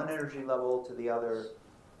from one energy level to the other.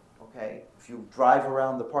 Okay? If you drive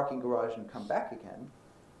around the parking garage and come back again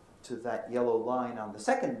to that yellow line on the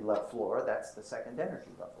second floor, that's the second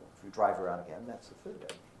energy level. If you drive around again, that's the third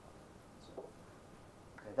energy level. So,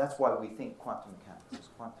 okay, that's why we think quantum mechanics is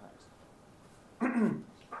quantized.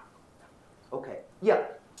 Okay, yeah.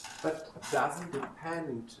 But doesn't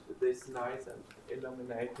depend this nice and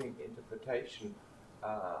illuminating interpretation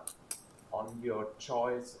on your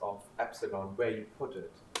choice of epsilon, where you put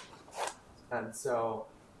it? And so,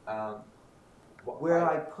 where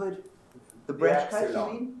I put the branch cut, you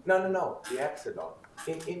mean? No, the epsilon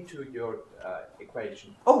into your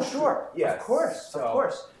equation. Oh, sure. Yes. Of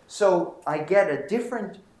course. So I get a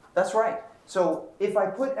different. That's right. So if I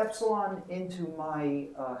put epsilon into my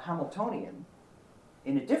Hamiltonian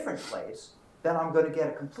in a different place, then I'm going to get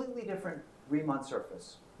a completely different Riemann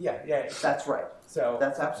surface. Yeah. That's right. So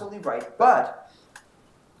that's absolutely right. But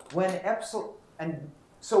when epsilon, and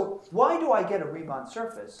so why do I get a Riemann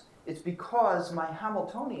surface? It's because my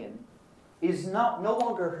Hamiltonian is no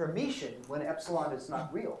longer Hermitian when epsilon is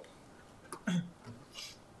not real.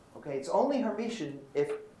 Okay, it's only Hermitian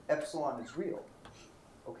if epsilon is real.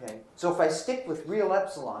 Okay, so if I stick with real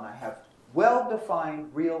epsilon, I have well-defined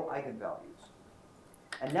real eigenvalues.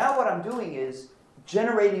 And now what I'm doing is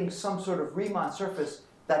generating some sort of Riemann surface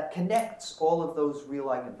that connects all of those real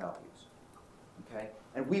eigenvalues. Okay,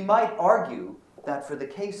 and we might argue that for the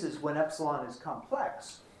cases when epsilon is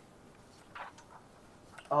complex,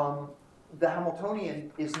 the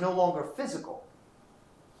Hamiltonian is no longer physical.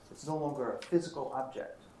 It's no longer a physical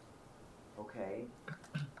object. Okay?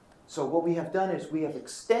 So what we have done is we have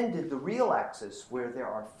extended the real axis where there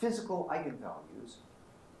are physical eigenvalues,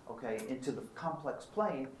 okay, into the complex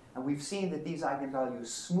plane, and we've seen that these eigenvalues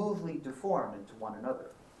smoothly deform into one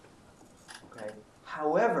another. Okay?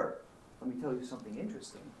 However, let me tell you something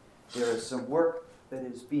interesting. There is some work that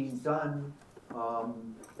is being done.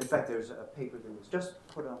 In fact, there's a paper that was just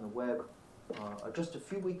put on the web just a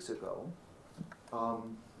few weeks ago,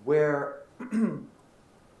 where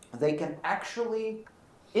they can actually,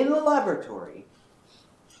 in the laboratory,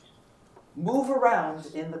 move around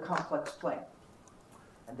in the complex plane.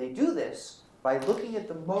 And they do this by looking at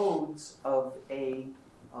the modes of a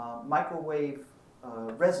microwave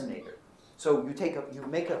resonator. So you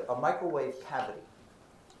make a microwave cavity,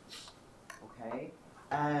 okay,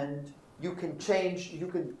 and you can change.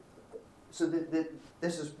 So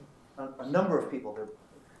this is a number of people. There are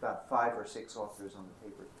about 5 or 6 authors on the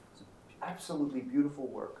paper. It's absolutely beautiful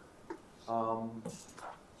work.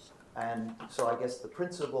 And so I guess the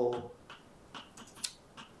principal,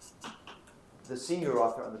 the senior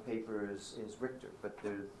author on the paper is Richter, but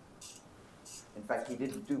in fact he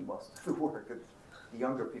didn't do most of the work. The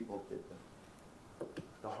younger people did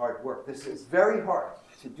the hard work. This is very hard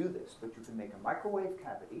to do this, but you can make a microwave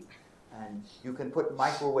cavity, and you can put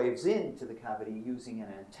microwaves into the cavity using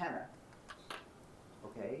an antenna.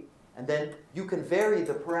 Okay? And then you can vary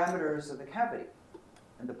the parameters of the cavity.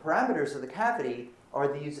 And the parameters of the cavity are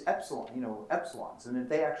these epsilons. And if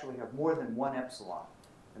they actually have more than one epsilon,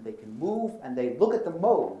 and they can move, and they look at the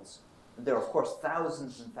modes, and there are, of course,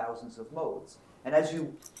 thousands and thousands of modes. And as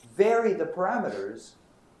you vary the parameters,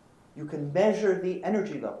 you can measure the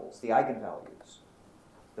energy levels, the eigenvalues,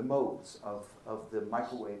 the modes of the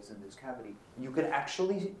microwaves in this cavity. And you can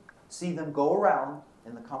actually see them go around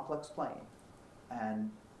in the complex plane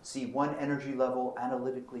and see one energy level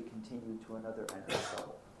analytically continue to another energy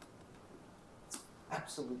level. It's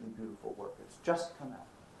absolutely beautiful work. It's just come out.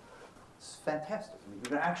 It's fantastic. I mean, you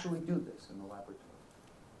can actually do this in the laboratory.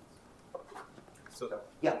 So,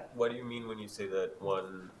 yeah. What do you mean when you say that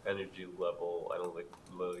one energy level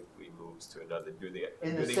analytically moves to another?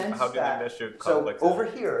 How do they measure complex So over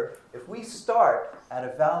energy? here, if we start at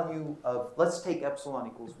a value of, let's take epsilon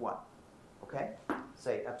equals 1, okay?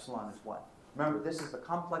 Say epsilon is 1. Remember, this is the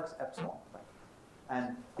complex epsilon thing.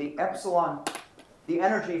 And the epsilon, the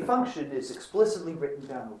energy function is explicitly written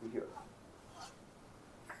down over here.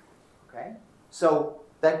 Okay? So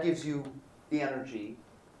that gives you the energy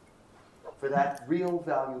for that real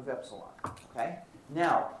value of epsilon. Okay?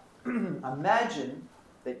 Now, imagine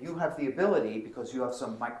that you have the ability, because you have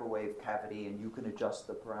some microwave cavity and you can adjust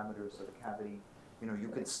the parameters of the cavity. You know, you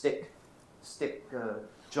can stick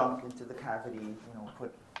junk into the cavity, you know,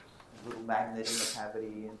 put a little magnet in the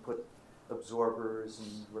cavity and put absorbers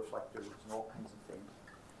and reflectors and all kinds of things.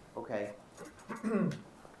 Okay.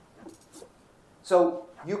 So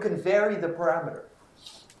you can vary the parameter.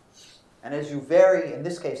 And as you vary, in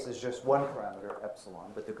this case there's just one parameter,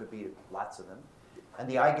 epsilon, but there could be lots of them. And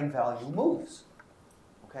the eigenvalue moves.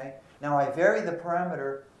 Okay? Now I vary the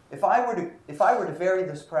parameter. If I were to vary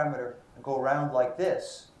this parameter and go around like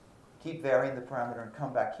this, keep varying the parameter and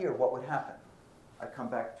come back here, what would happen? I'd come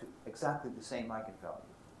back to exactly the same eigenvalue.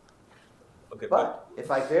 Okay, but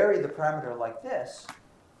if I vary the parameter like this,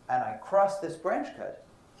 and I cross this branch cut,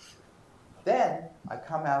 then I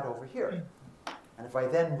come out over here. And if I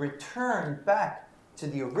then return back to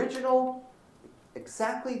the original,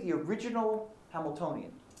 exactly the original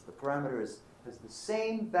Hamiltonian, the parameter has the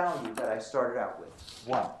same value that I started out with,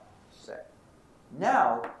 1, say.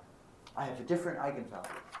 Now, I have a different eigenvalue.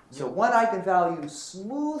 So one eigenvalue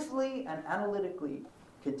smoothly and analytically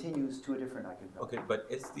continues to a different eigenvalue. Okay, but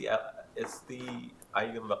is the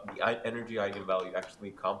energy eigenvalue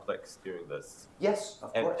actually complex during this? Yes,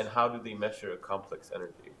 of course. And how do they measure a complex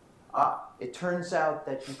energy? It turns out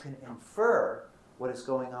that you can infer what is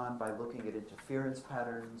going on by looking at interference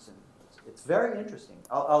patterns, and it's very interesting.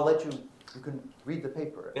 I'll let you can read the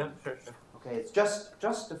paper. Yeah, sure. Okay, it's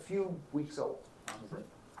just a few weeks old. Okay.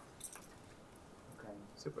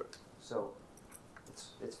 Super. So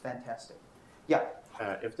it's fantastic. Yeah.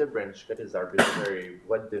 If the branch cut is arbitrary,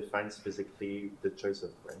 what defines physically the choice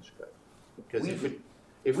of branch cut? Because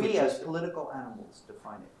if we as political animals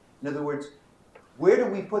define it. In other words, where do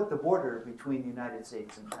we put the border between the United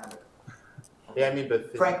States and Canada? Yeah, I mean,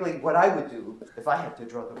 but frankly, what I would do if I had to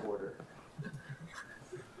draw the border,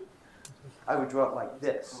 I would draw it like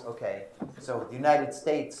this. Okay, so the United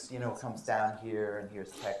States, comes down here, and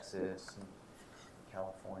here's Texas and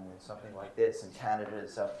California, something like this, and Canada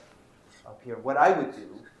is up here. What I would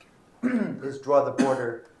do is draw the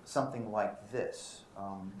border something like this.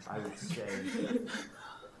 I would say.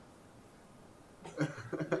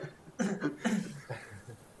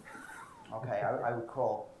 Okay, I would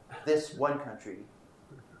call this one country,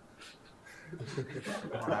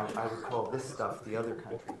 and I would call this stuff the other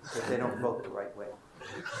country, because they don't vote the right way.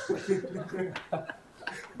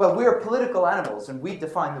 But we're political animals, and we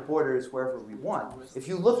define the borders wherever we want. If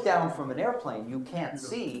you look down from an airplane, you can't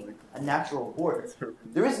see a natural border.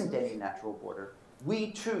 There isn't any natural border.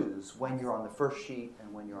 We choose when you're on the first sheet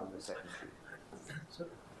and when you're on the second sheet. So,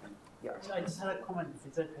 yeah. I just had a comment.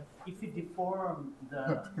 Is that if you deform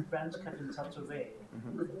the branch cut in such a way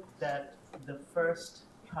that the first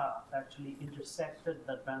path actually intersected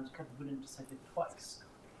that branch cut would intersect it twice.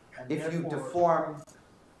 And if you deform,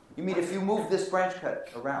 you mean if you move this branch cut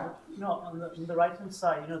around? No, on the right hand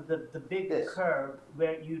side, the big curve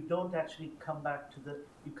where you don't actually come back to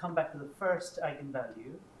you come back to the first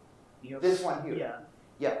eigenvalue. This one here. Yeah.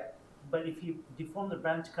 Yeah. But if you deform the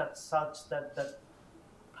branch cut such that that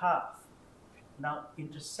path now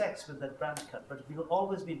intersects with that branch cut, but we will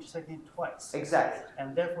always be intersecting twice. Exactly.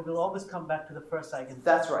 And therefore we'll always come back to the first eigenvalue.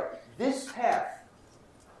 That's right. This path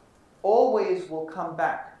always will come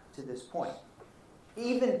back to this point.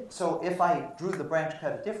 even so, if I drew the branch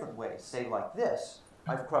cut a different way, say like this,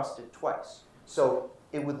 I've crossed it twice. So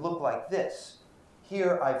it would look like this.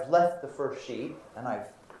 Here I've left the first sheet, and I've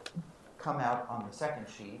come out on the second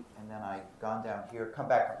sheet, and then I've gone down here, come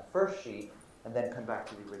back on the first sheet, and then come back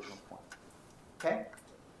to the original point. Okay?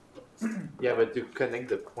 Yeah, but to connect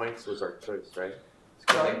the points was our choice, right?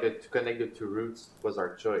 To connect the two roots was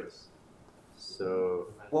our choice. So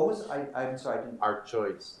what was I'm sorry, I didn't. Our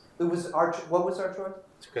choice. It was our. What was our choice?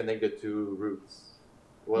 To connect the two roots.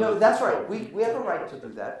 No, that's right. We have a right to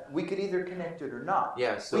do that. We could either connect it or not.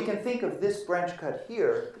 Yeah. So we can think of this branch cut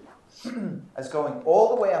here as going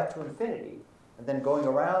all the way up to infinity, and then going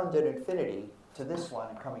around at infinity to this one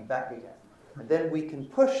and coming back again. And then we can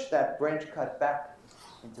push that branch cut back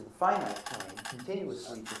into the finite plane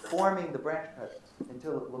continuously, deforming the branch cut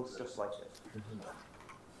until it looks just like this.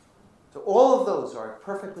 So all of those are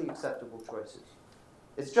perfectly acceptable choices.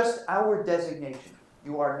 It's just our designation.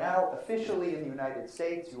 You are now officially in the United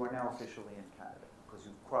States. You are now officially in Canada because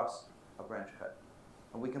you've crossed a branch cut.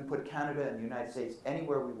 And we can put Canada and the United States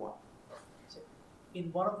anywhere we want. So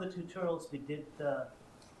in one of the tutorials, we did the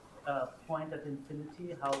point at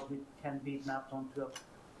infinity, how it can be mapped onto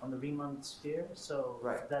on the Riemann sphere. So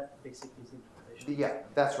that basically is interpretation. Yeah,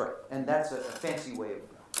 that's right. And that's a fancy way of,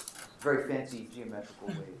 very fancy geometrical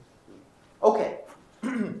way of doing it. Okay.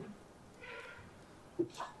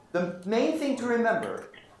 The main thing to remember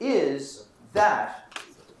is that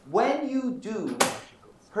when you do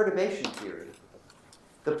perturbation theory,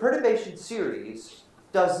 the perturbation series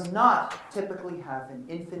does not typically have an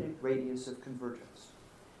infinite radius of convergence.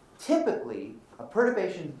 Typically, a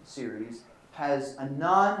perturbation series has a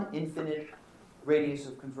non-infinite radius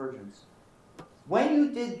of convergence. When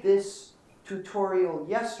you did this tutorial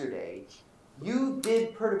yesterday, you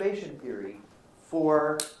did perturbation theory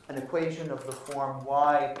for an equation of the form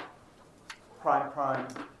y prime prime,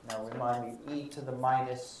 now remind me, e to the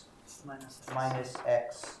minus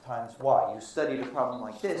x times y. You studied a problem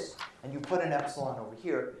like this, and you put an epsilon over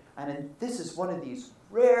here, and this is one of these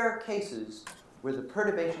rare cases where the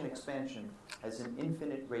perturbation expansion has an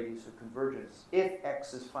infinite radius of convergence if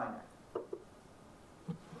x is finite.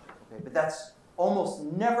 Okay, but that's almost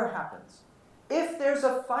never happens. If there's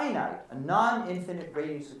a finite, a non-infinite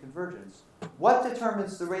radius of convergence, what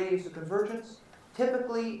determines the radius of convergence?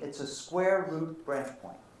 Typically, it's a square root branch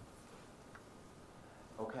point.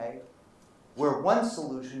 Okay? Where one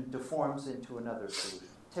solution deforms into another solution.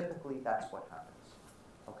 Typically, that's what happens.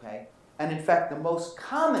 Okay? And in fact, the most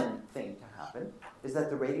common thing to happen is that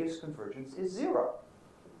the radius of convergence is 0.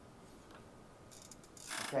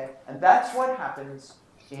 Okay? And that's what happens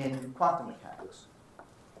in quantum mechanics.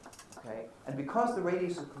 Okay? And because the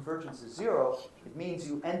radius of convergence is 0, it means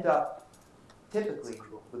you end up typically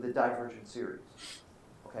with a divergent series.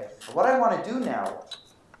 Okay? But what I want to do now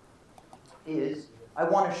is I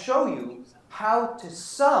want to show you how to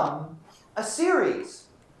sum a series.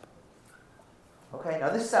 Okay, now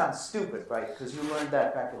this sounds stupid, right? Because you learned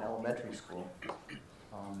that back in elementary school.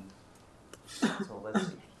 So let's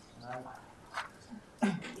see.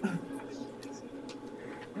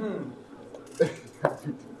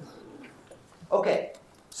 Okay,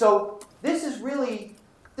 so this is really,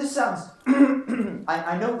 this sounds,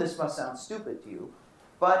 I know this must sound stupid to you,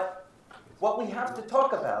 but what we have to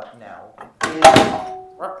talk about now is,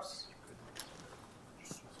 whoops.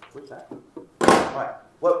 What's that? All right,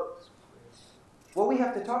 what we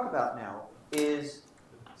have to talk about now is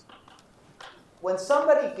when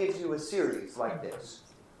somebody gives you a series like this,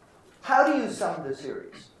 how do you sum the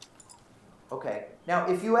series? Okay, now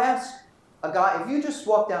if you ask a guy, if you just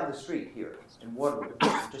walk down the street here in Waterloo,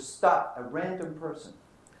 just stop a random person,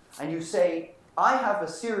 and you say, I have a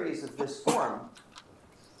series of this form,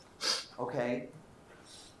 okay,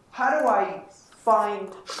 how do I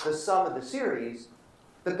find the sum of the series?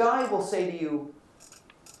 The guy will say to you,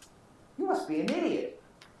 you must be an idiot.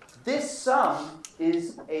 This sum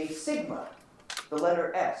is a sigma, the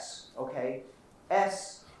letter S, okay?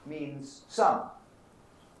 S means sum,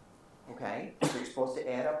 okay? So you're supposed to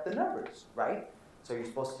add up the numbers, right? So you're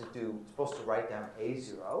supposed to write down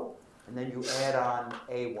A0, and then you add on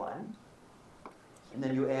A1, and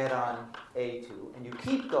then you add on A2, and you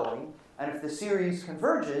keep going, and if the series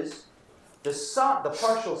converges, the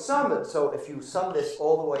partial sum, so if you sum this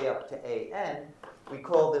all the way up to AN, we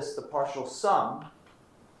call this the partial sum,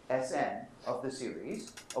 Sn, of the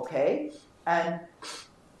series, okay? And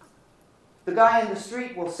the guy in the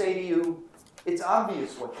street will say to you, it's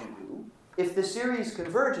obvious what you do. If the series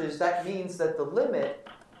converges, that means that the limit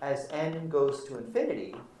as n goes to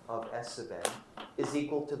infinity of S sub n is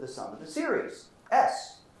equal to the sum of the series,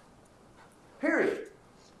 S, period.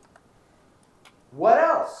 What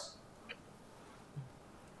else?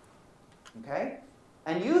 Okay?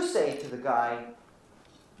 And you say to the guy,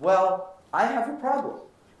 well, I have a problem.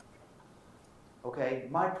 Okay?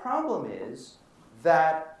 My problem is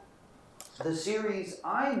that the series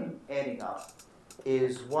I'm adding up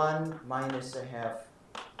is 1 minus a half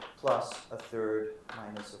plus a third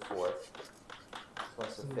minus a fourth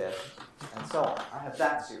plus a fifth, and so on. I have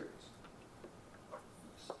that series.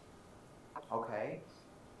 Okay?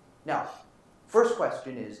 Now, first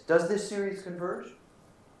question is, does this series converge?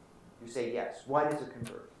 You say yes. Why does it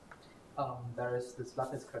converge? There is this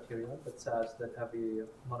lattice criterion that says that every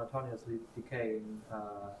monotonously decaying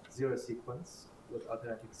zero sequence with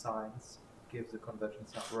alternating signs gives a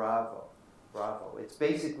convergence sum. Bravo. Bravo. It's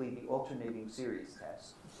basically the alternating series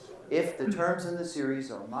test. If the terms in the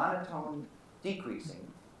series are monotone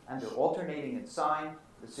decreasing and they're alternating in sign,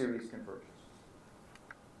 the series converges.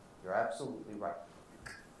 You're absolutely right.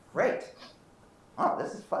 Great. Oh,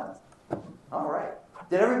 this is fun. All right.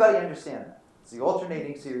 Did everybody understand that? It's the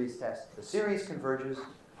alternating series test. The series converges.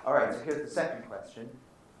 All right, so here's the second question.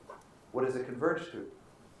 What does it converge to?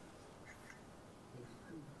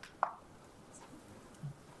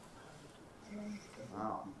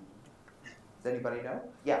 Oh. Does anybody know?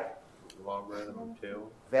 Yeah. Logarithm of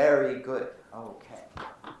 2. Very good. Okay.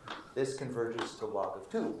 This converges to log of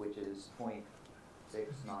 2, which is 0.693.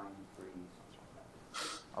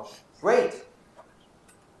 Okay. Great.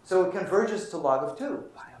 So it converges to log of 2.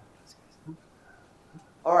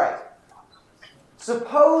 All right.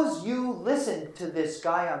 Suppose you listened to this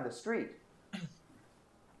guy on the street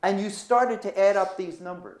and you started to add up these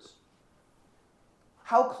numbers.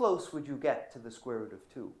 How close would you get to the square root of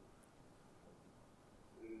 2?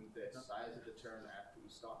 The size of the term after you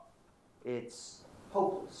stop. It's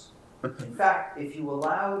hopeless. In fact, if you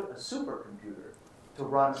allowed a supercomputer to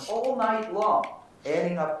run all night long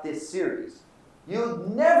adding up this series, you'd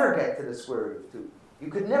never get to the square root of 2. You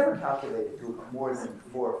could never calculate it to more than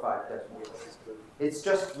 4 or 5 decimal places. It's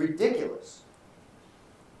just ridiculous.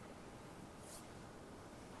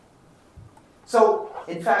 So,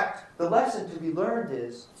 in fact, the lesson to be learned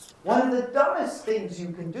is one of the dumbest things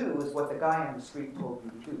you can do is what the guy on the street told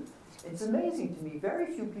you to do. It's amazing to me,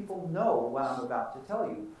 very few people know what I'm about to tell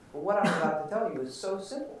you, but what I'm about to tell you is so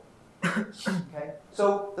simple. Okay?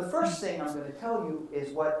 So the first thing I'm going to tell you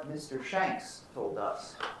is what Mr. Shanks told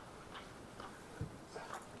us.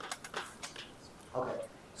 Okay,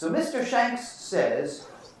 so Mr. Shanks says,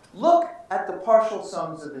 look at the partial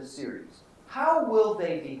sums of this series. How will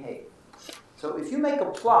they behave? So if you make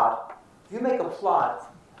a plot,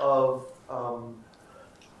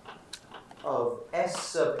 of S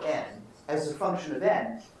sub n as a function of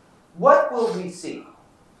n, what will we see?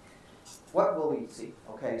 What will we see?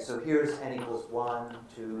 Okay, so here's n equals 1,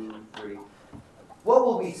 2, 3. What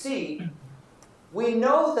will we see? We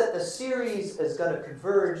know that the series is going to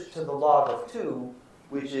converge to the log of 2,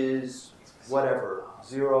 which is whatever,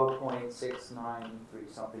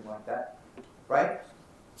 0.693, something like that, right?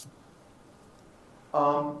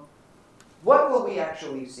 What will we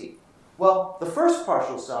actually see? Well, the first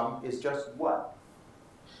partial sum is just 1,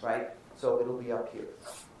 right? So it'll be up here.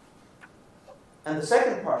 And the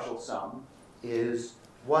second partial sum is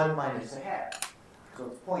 1 minus a half. So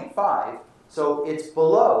it's 0.5. So it's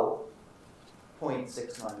below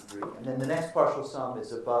 0.693. And then the next partial sum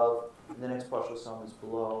is above, and the next partial sum is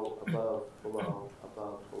below, above, below,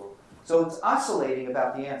 above, below. So it's oscillating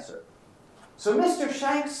about the answer. So Mr.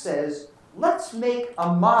 Shanks says, let's make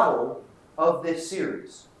a model of this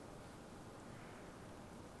series.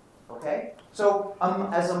 Okay? So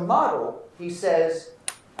as a model, he says,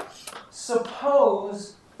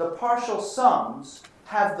 suppose the partial sums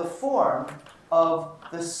have the form of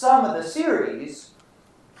the sum of the series,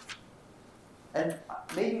 and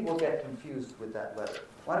maybe we'll get confused with that letter.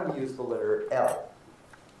 Why don't we use the letter L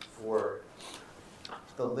for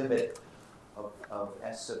the limit of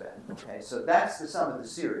S sub n? Okay, so that's the sum of the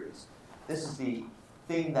series. This is the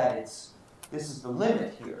thing that this is the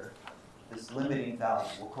limit here, this limiting value.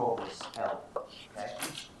 We'll call this L. Okay?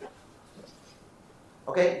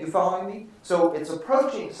 Okay, you following me? So it's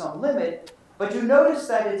approaching some limit, but you notice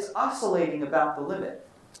that it's oscillating about the limit.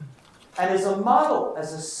 And as a model,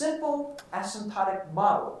 as a simple asymptotic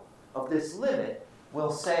model of this limit,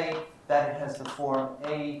 we'll say that it has the form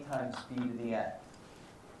a times b to the n.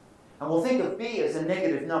 And we'll think of b as a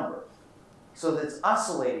negative number, so that it's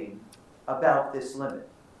oscillating about this limit.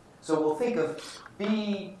 So we'll think of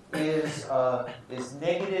b is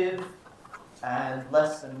negative and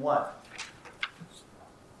less than 1.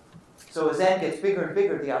 So as n gets bigger and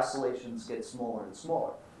bigger, the oscillations get smaller and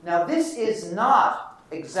smaller. Now this is not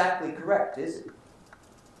exactly correct, is it?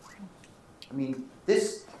 I mean,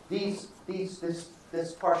 this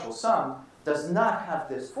partial sum does not have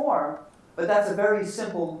this form, but that's a very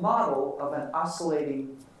simple model of an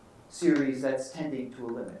oscillating series that's tending to a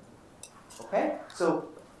limit. Okay? So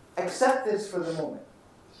accept this for the moment.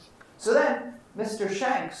 So then, Mr.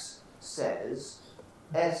 Shanks says,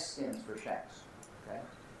 S stands for Shanks. Okay?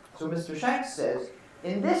 So Mr. Shanks says,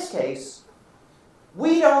 in this case,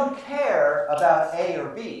 we don't care about A or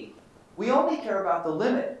B. We only care about the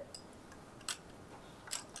limit.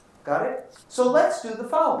 Got it? So let's do the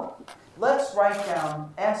following. Let's write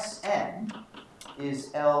down Sn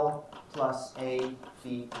is L plus A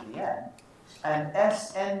B to the n. And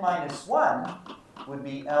Sn minus 1 would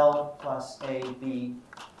be L plus A B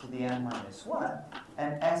to the n minus 1.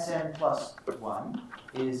 And Sn plus 1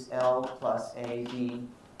 is L plus A B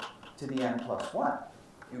to the n plus 1.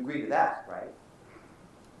 You agree to that, right?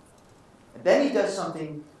 And then he does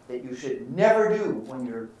something that you should never do when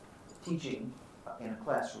you're teaching in a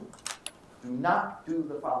classroom. Do not do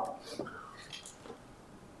the following.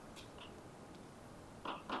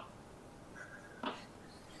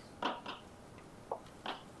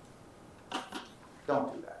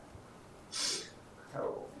 Don't do that.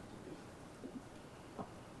 Terrible thing to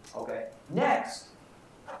do. Okay. Next,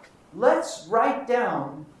 let's write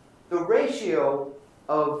down the ratio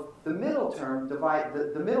of the middle term the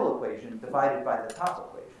middle equation divided by the top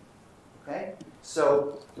equation. Okay?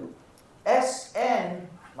 So Sn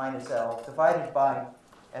minus L divided by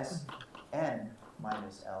Sn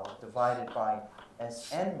minus L divided by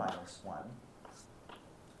Sn minus 1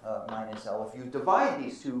 minus L. If you divide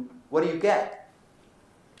these two, what do you get?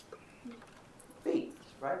 B,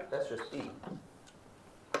 right? That's just B.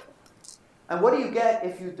 And what do you get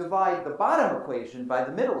if you divide the bottom equation by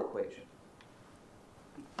the middle equation?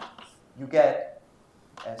 You get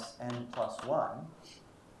Sn plus 1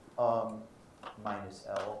 minus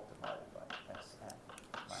L divided by Sn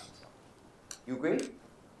minus L. You agree?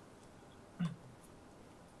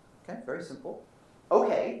 Okay, very simple.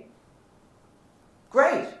 Okay,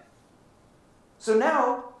 great. So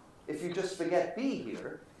now, if you just forget B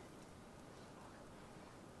here,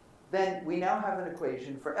 then we now have an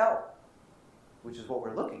equation for L, which is what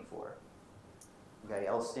we're looking for. Okay,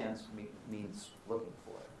 L means looking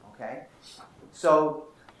for. Okay? So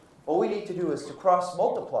all we need to do is to cross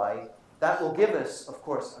multiply. That will give us, of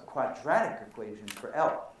course, a quadratic equation for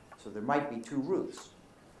L. So there might be two roots,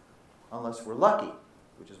 unless we're lucky,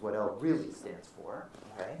 which is what L really stands for.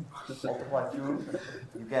 Okay? Multiply through,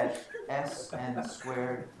 you get Sn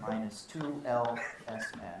squared minus 2L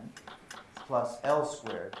Sn plus L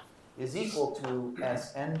squared is equal to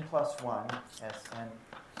Sn plus 1, Sn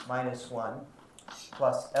minus 1,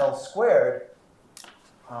 plus L squared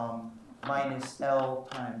minus L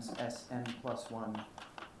times Sn plus 1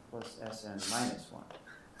 plus Sn minus 1.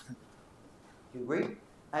 Do you agree?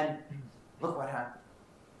 And look what happened.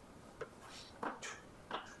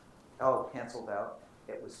 L canceled out.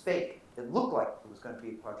 It was fake. It looked like it was going to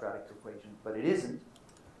be a quadratic equation, but it isn't.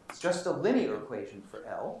 It's just a linear equation for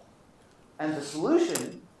L. And the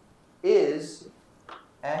solution is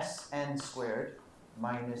Sn squared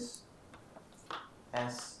minus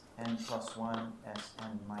Sn plus 1,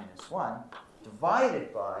 Sn minus 1,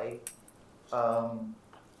 divided by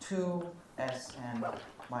 2 Sn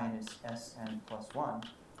minus Sn plus 1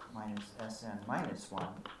 minus Sn minus 1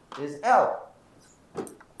 is L.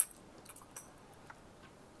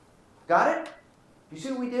 Got it? You see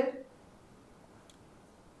what we did?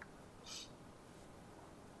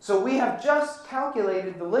 So we have just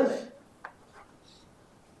calculated the limit.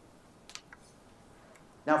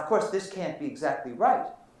 Now, of course, this can't be exactly right.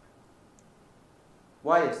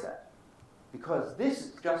 Why is that? Because this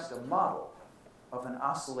is just a model of an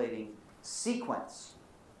oscillating sequence.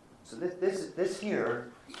 So this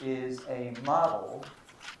here is a model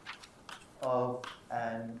of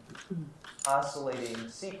an oscillating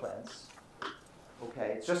sequence.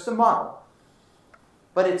 Okay, it's just a model.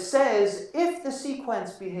 But it says if the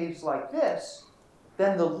sequence behaves like this,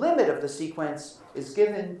 then the limit of the sequence is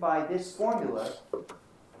given by this formula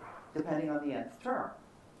depending on the nth term.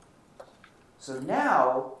 So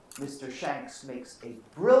now Mr. Shanks makes a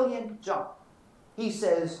brilliant jump. He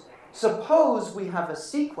says, suppose we have a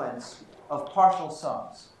sequence of partial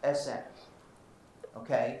sums, Sn.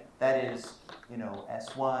 Okay, that is,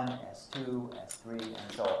 S1, S2, S3,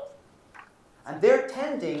 and so on. And they're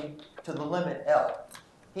tending to the limit L.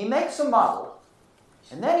 He makes a model,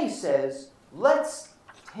 and then he says, let's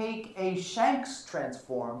take a Shanks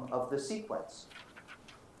transform of the sequence.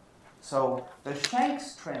 So the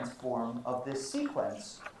Shanks transform of this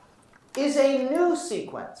sequence is a new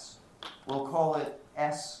sequence. We'll call it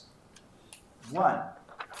S1.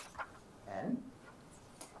 Sn,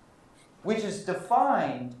 which is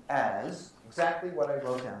defined as exactly what I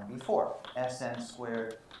wrote down before, Sn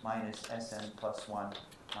squared minus Sn plus 1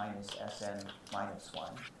 minus Sn minus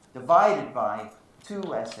 1, divided by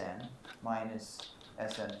 2Sn minus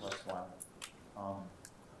Sn plus 1.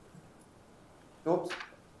 Oops,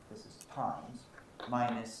 this is times,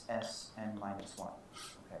 minus Sn minus 1.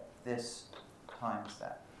 Okay, this times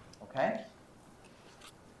that. Okay?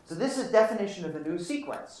 So this is definition of a new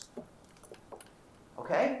sequence.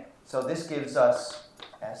 Okay? So this gives us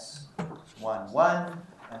S11,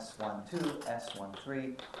 S12,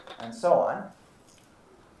 S13, and so on.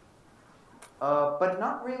 But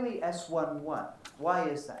not really S11. Why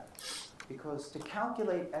is that? Because to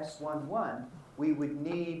calculate S11, we would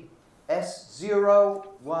need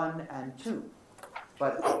S0, 1, and 2.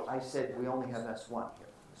 But I said we only have S1 here.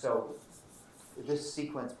 So this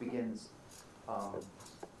sequence begins,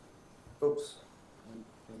 oops, we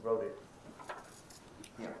wrote it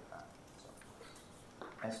here.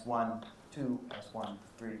 S1, 2, S1,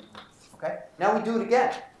 3. Okay? Now we do it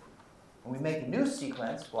again. When we make a new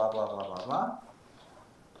sequence, blah, blah, blah, blah, blah.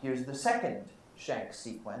 Here's the second Shanks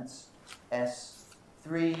sequence,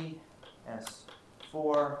 S3,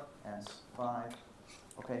 S4, S5.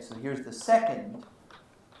 Okay, so here's the second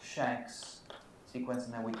Shanks sequence,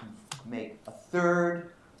 and then we can make a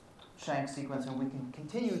third Shanks sequence, and we can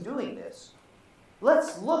continue doing this.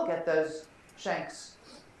 Let's look at those Shanks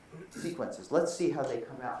sequences. Let's see how they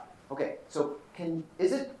come out. Okay, so can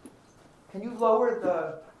you lower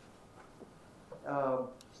the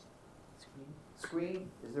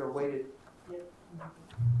screen? Is there a way to? Yeah.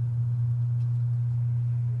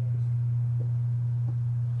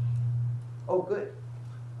 Oh, good.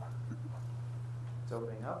 It's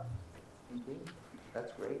opening up.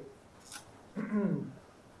 That's great.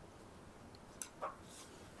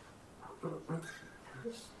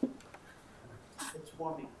 It's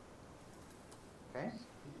warming. Okay.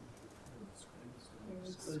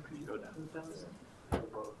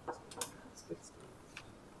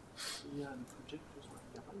 Yeah, the projectors right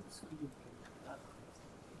there, but the screen can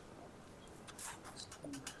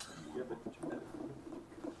yeah, but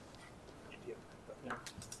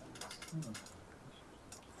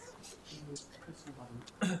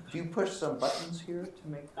Do you push some buttons here to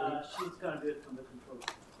make? She's gonna do it from the controller.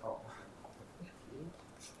 Oh.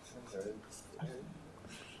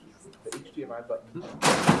 The HDMI button.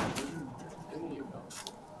 there you go.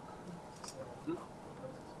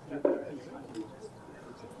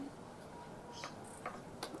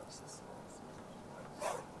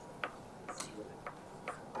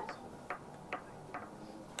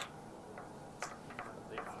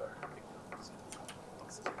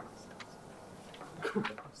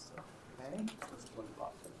 Okay.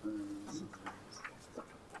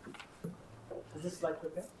 Is this like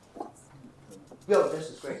okay? Yo, this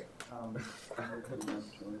is great. So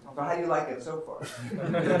how do you like it so far?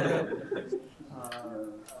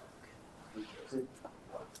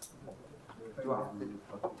 Do I have to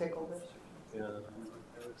tickle this? Yeah.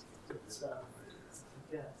 It's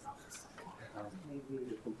yeah. Maybe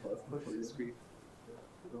Push the screen.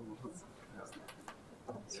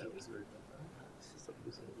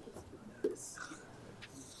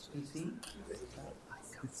 PC?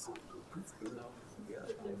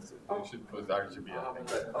 You should put dark should be if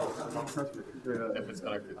it's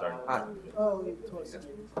connected dark. oh, it was.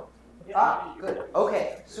 Good.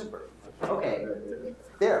 Okay, super. Okay.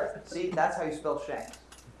 There. See, that's how you spell Shanks.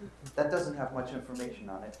 That doesn't have much information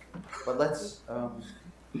on it. But let's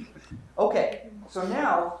okay. So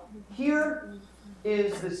now here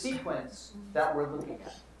is the sequence that we're looking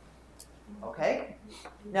at. Okay?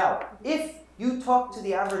 Now, if you talk to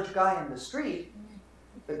the average guy in the street,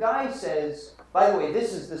 the guy says, by the way,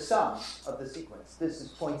 this is the sum of the sequence. This is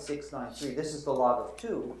 0.693. This is the log of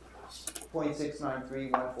 2.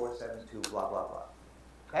 0.693, 1472, blah, blah, blah.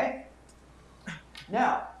 Okay?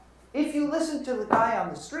 Now, if you listen to the guy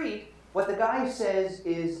on the street, what the guy says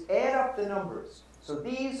is add up the numbers. So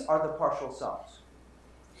these are the partial sums.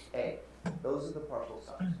 A. Those are the partial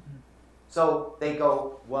sums. So they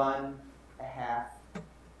go 1, a half,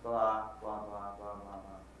 blah, blah, blah, blah, blah,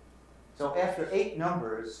 blah. So after 8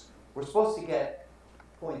 numbers, we're supposed to get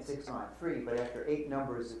 0.693, but after 8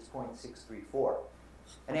 numbers, it's 0.634.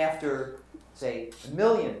 And after, say, 1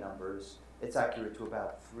 million numbers, it's accurate to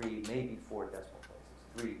about 3, maybe 4 decimal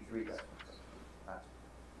places. 3 decimal places.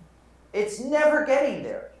 It's never getting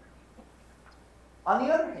there. On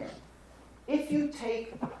the other hand, if you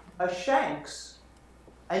take a Shanks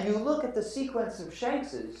and you look at the sequence of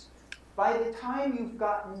Shankses, by the time you've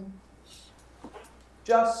gotten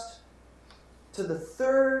just to the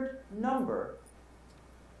 3rd number,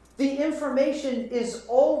 The information is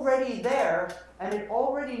already there, and it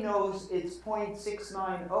already knows it's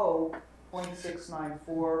 0.690, 0.694,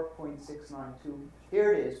 0.692.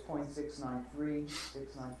 Here it is, 0.693,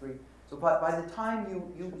 693. So by the time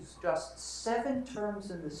you use just 7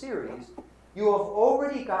 terms in the series, you have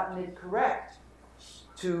already gotten it correct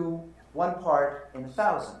to 1 part in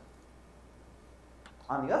 1,000.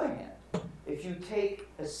 On the other hand, if you take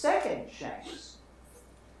a second Shanks,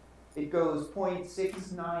 it goes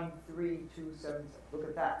 0.693277. Look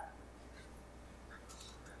at that.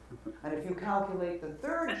 And if you calculate the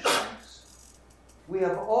third Shanks, we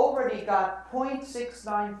have already got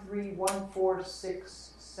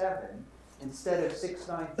 0.6931467 instead of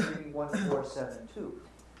 6931472.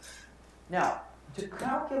 Now, to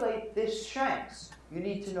calculate this Shanks, you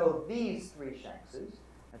need to know these 3 Shankses,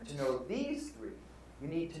 and to know these 3, you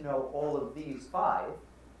need to know all of these 5,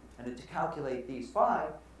 and to calculate these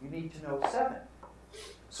 5, you need to know 7.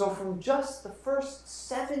 So from just the first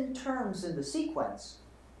 7 terms in the sequence,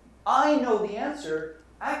 I know the answer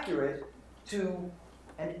accurate to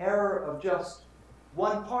an error of just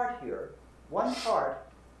 1 part here, 1 part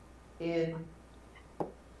in,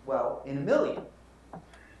 well, in a million,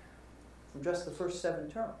 from just the first 7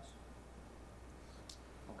 terms.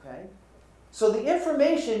 Okay? So the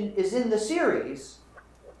information is in the series,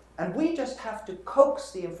 and we just have to coax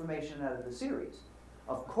the information out of the series.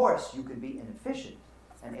 Of course, you can be inefficient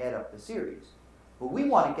and add up the series, but we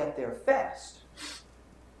want to get there fast.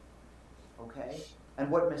 Okay? And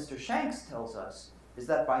what Mr. Shanks tells us is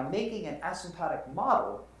that by making an asymptotic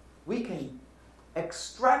model, we can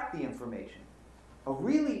extract the information. A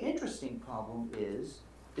really interesting problem is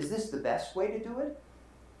this the best way to do it?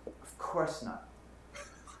 Of course not.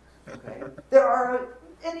 Okay? There are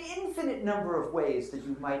an infinite number of ways that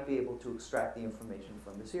you might be able to extract the information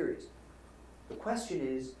from the series. The question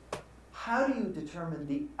is, how do you determine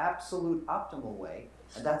the absolute optimal way?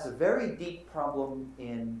 And that's a very deep problem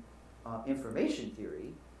in information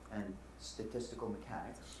theory and statistical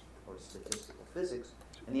mechanics or statistical physics.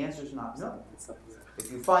 And the answer is not no. If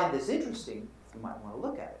you find this interesting, you might want to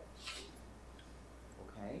look at it.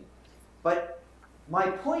 Okay? But my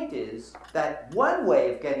point is that one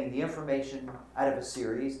way of getting the information out of a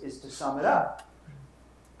series is to sum it up.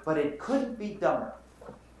 But it couldn't be dumber.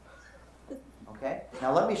 Okay?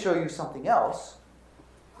 Now let me show you something else.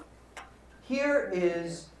 Here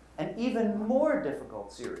is an even more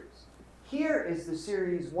difficult series. Here is the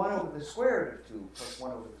series 1 over the square root of 2 plus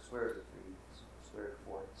 1 over the square root of 3, square root of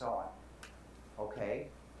 4, and so on. Okay?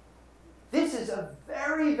 This is a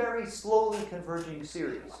very, very slowly converging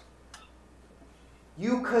series.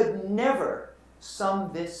 You could never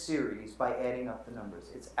sum this series by adding up the numbers.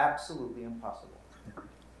 It's absolutely impossible.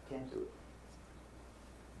 Can't do it.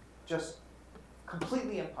 Just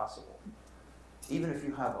completely impossible. Even if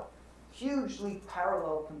you have a hugely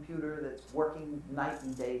parallel computer that's working night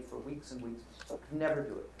and day for weeks and weeks, you can never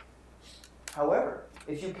do it. However,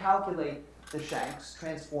 if you calculate the Shanks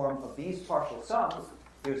transform of these partial sums,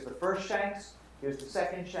 here's the first Shanks, here's the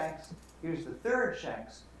second Shanks, here's the third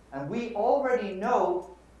Shanks, and we already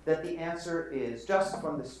know that the answer is, just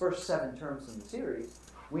from this first 7 terms in the series,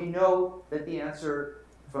 we know that the answer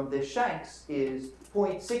from this Shanks is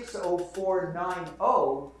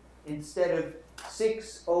 0.60490 instead of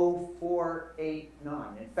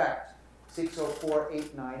 60489. In fact,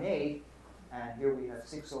 604,898, and here we have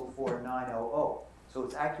 604,900. So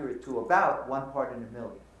it's accurate to about 1 part in a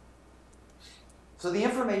million. So the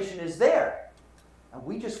information is there, and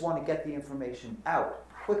we just want to get the information out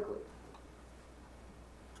quickly.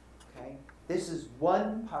 Okay? This is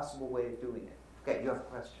one possible way of doing it. Okay, you have a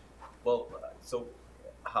question. Well, so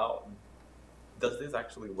how does this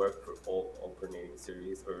actually work for all alternating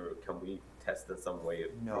series, or can we test in some way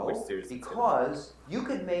for which series? No, because you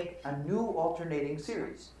could make a new alternating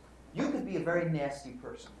series. You could be a very nasty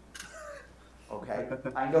person. Okay?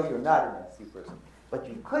 I know you're not a nasty person, but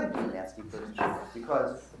you could be a nasty person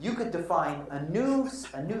because you could define a new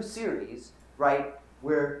series, right,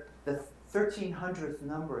 where the 1300th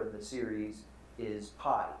number in the series is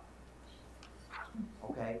pi.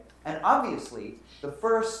 Okay? And obviously, the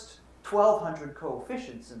first 1200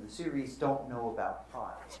 coefficients in the series don't know about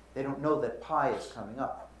pi. They don't know that pi is coming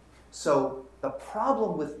up. So the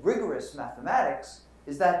problem with rigorous mathematics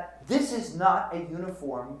is that this is not a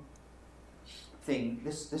uniform thing.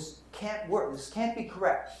 This can't work. This can't be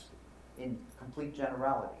correct in complete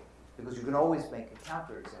generality, because you can always make a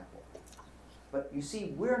counterexample. But you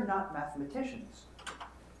see, we're not mathematicians.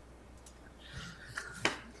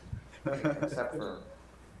 Except for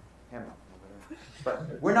him.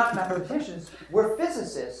 But we're not mathematicians, we're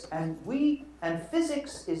physicists, and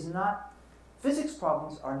physics is not physics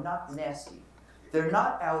problems are not nasty. They're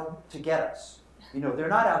not out to get us. They're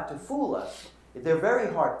not out to fool us. They're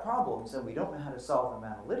very hard problems, and we don't know how to solve them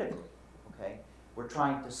analytically. Okay, we're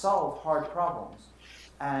trying to solve hard problems,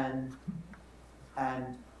 and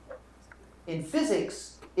in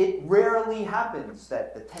physics, it rarely happens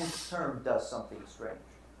that the 10th term does something strange.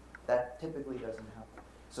 That typically doesn't happen.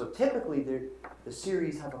 So typically, the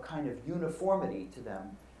series have a kind of uniformity to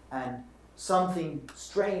them, and something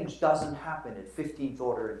strange doesn't happen at 15th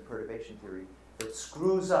order in perturbation theory that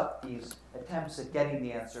screws up these attempts at getting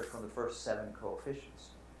the answer from the first 7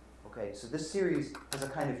 coefficients. Okay, so this series has a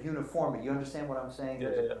kind of uniformity. You understand what I'm saying?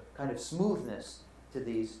 There's a kind of smoothness to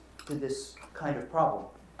this kind of problem.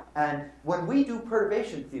 And when we do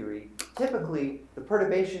perturbation theory, typically the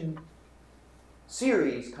perturbation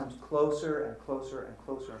series comes closer and closer and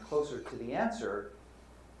closer and closer to the answer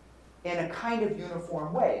in a kind of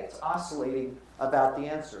uniform way. It's oscillating about the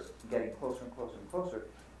answer, getting closer and closer and closer.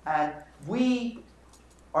 And we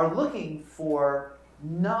are looking for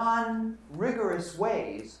non-rigorous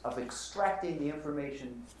ways of extracting the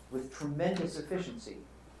information with tremendous efficiency.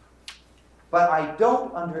 But I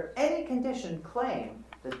don't, under any condition, claim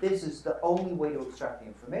that this is the only way to extract the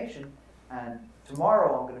information. And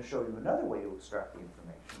tomorrow I'm going to show you another way to extract the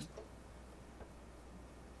information.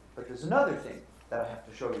 But there's another thing that I have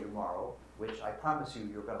to show you tomorrow, which I promise you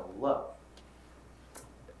you're going to love.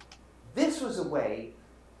 This was a way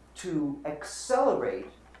to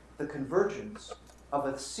accelerate the convergence of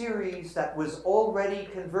a series that was already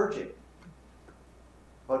converging.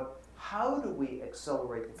 But how do we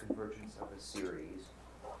accelerate the convergence of a series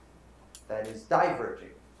that is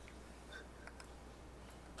diverging?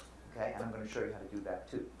 Okay, and I'm going to show you how to do that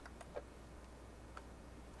too.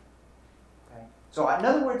 Okay, so in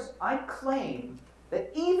other words, I claim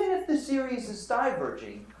that even if the series is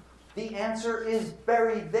diverging, the answer is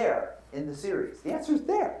buried there in the series. The answer is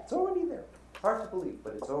there. It's already there. Hard to believe,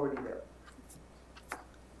 but it's already there.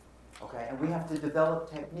 Okay, and we have to develop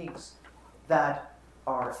techniques that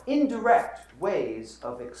are indirect ways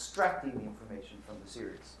of extracting the information from the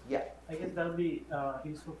series. Yeah? I guess that would be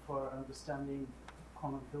useful for understanding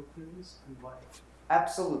common field theories and why.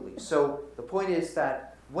 Absolutely. So the point is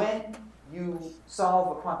that when you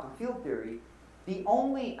solve a quantum field theory, the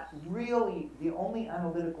only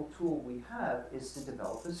analytical tool we have is to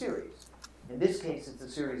develop a series. In this case, it's a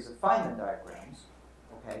series of Feynman diagrams,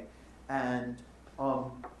 okay? And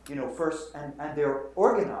first, and they're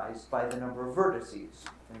organized by the number of vertices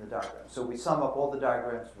in the diagram. So we sum up all the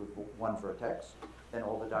diagrams with one vertex, then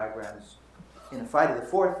all the diagrams in a phi to the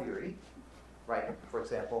 4 theory, right? For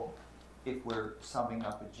example, if we're summing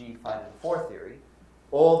up a G phi to the 4 theory,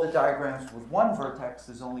 all the diagrams with one vertex,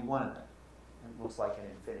 there's only one of them. It looks like an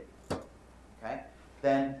infinity, okay?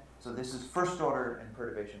 Then, so this is first order in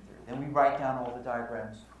perturbation theory. Then we write down all the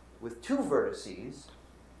diagrams with 2 vertices,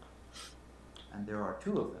 and there are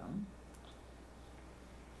 2 of them.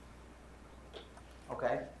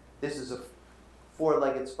 Okay? This is a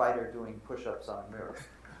 4-legged spider doing push-ups on a mirror.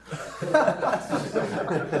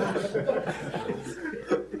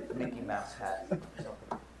 Mickey Mouse hat.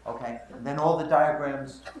 Okay? And then all the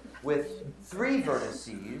diagrams with 3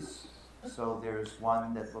 vertices. So there's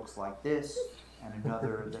one that looks like this, and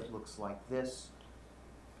another that looks like this.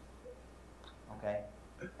 Okay?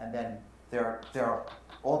 And then there are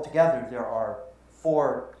altogether there are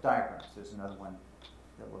 4 diagrams. There's another one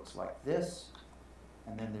that looks like this,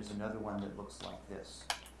 and then there's another one that looks like this.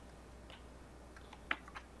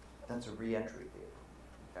 That's a re-entry theory.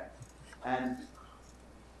 Okay?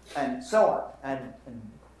 And so on. And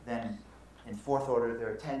then in 4th order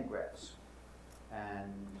there are 10 graphs.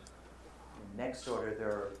 And in next order there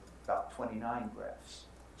are about 29 graphs.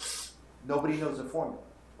 Nobody knows a formula,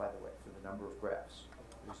 by the way, for the number of graphs.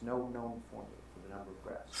 There's no known formula for the number of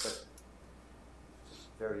graphs, but it's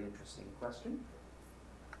a very interesting question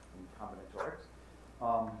in combinatorics.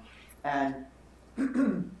 And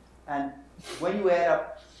when you add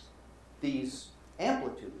up these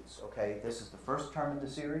amplitudes, okay, this is the first term in the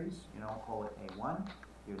series, call it A1,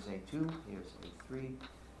 here's A2, here's A3,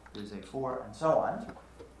 here's A4, and so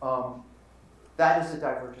on. That is a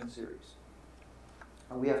divergent series.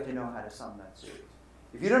 And we have to know how to sum that series.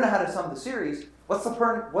 If you don't know how to sum the series, what's the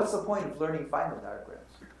point of learning Feynman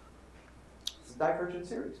diagrams? It's a divergent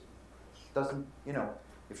series. Doesn't,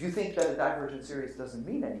 if you think that a divergent series doesn't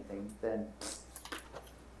mean anything, then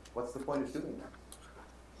what's the point of doing that?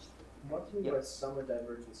 What do you mean by sum a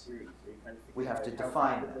divergent series? We have to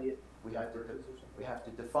define that. We have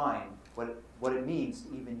to define what it means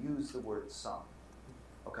to even use the word sum.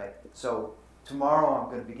 Okay, so tomorrow I'm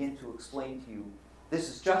going to begin to explain to you, this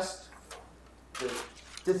is just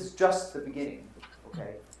this is just the beginning,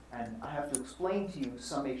 okay? And I have to explain to you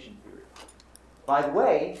summation theory. By the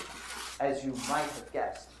way, as you might have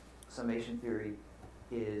guessed, summation theory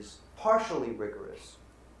is partially rigorous,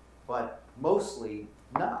 but mostly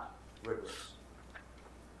not rigorous.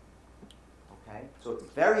 Okay? So it's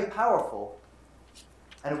very powerful,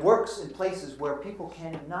 and it works in places where people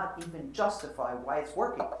cannot even justify why it's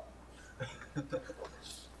working.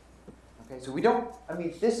 Okay, so we don't, I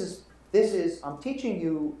mean, this is, I'm teaching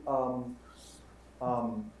you,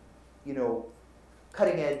 you know,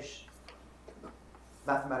 cutting edge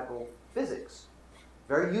mathematical physics,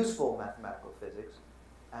 very useful mathematical physics,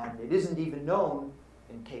 and it isn't even known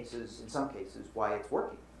in some cases, why it's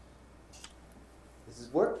working. This has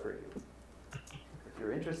worked for you. If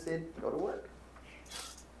you're interested, go to work.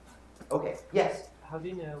 Okay, yes? How do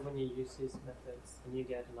you know when you use these methods and you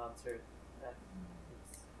get an answer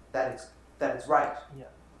that it's... That is right. Yeah.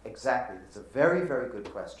 Exactly. It's a very, very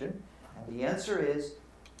good question. And the answer is,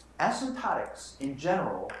 asymptotics in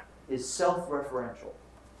general is self-referential.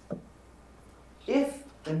 If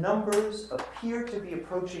the numbers appear to be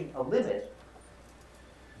approaching a limit,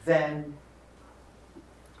 then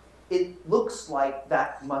it looks like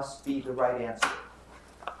that must be the right answer.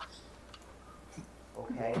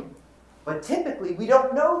 Okay? But typically, we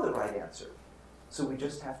don't know the right answer. So we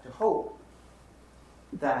just have to hope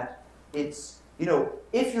that it's, you know,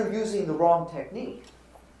 if you're using the wrong technique,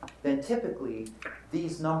 then typically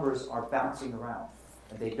these numbers are bouncing around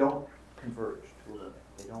and they don't converge to a limit.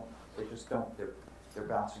 They just don't, they're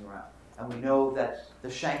bouncing around. And we know that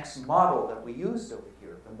the Shanks model that we used over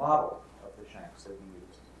here, the model of the Shanks that we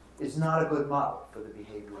used, is not a good model for the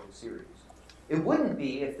behavior of the series. It wouldn't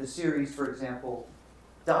be if the series, for example,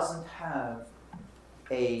 doesn't have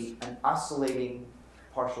an oscillating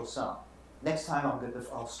partial sum. Next time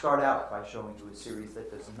I'll start out by showing you a series that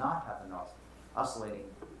does not have an oscillating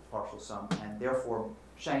partial sum, and therefore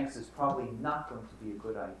Shanks is probably not going to be a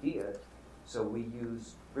good idea, so we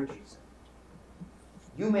use Richardson.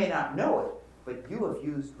 You may not know it, but you have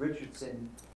used Richardson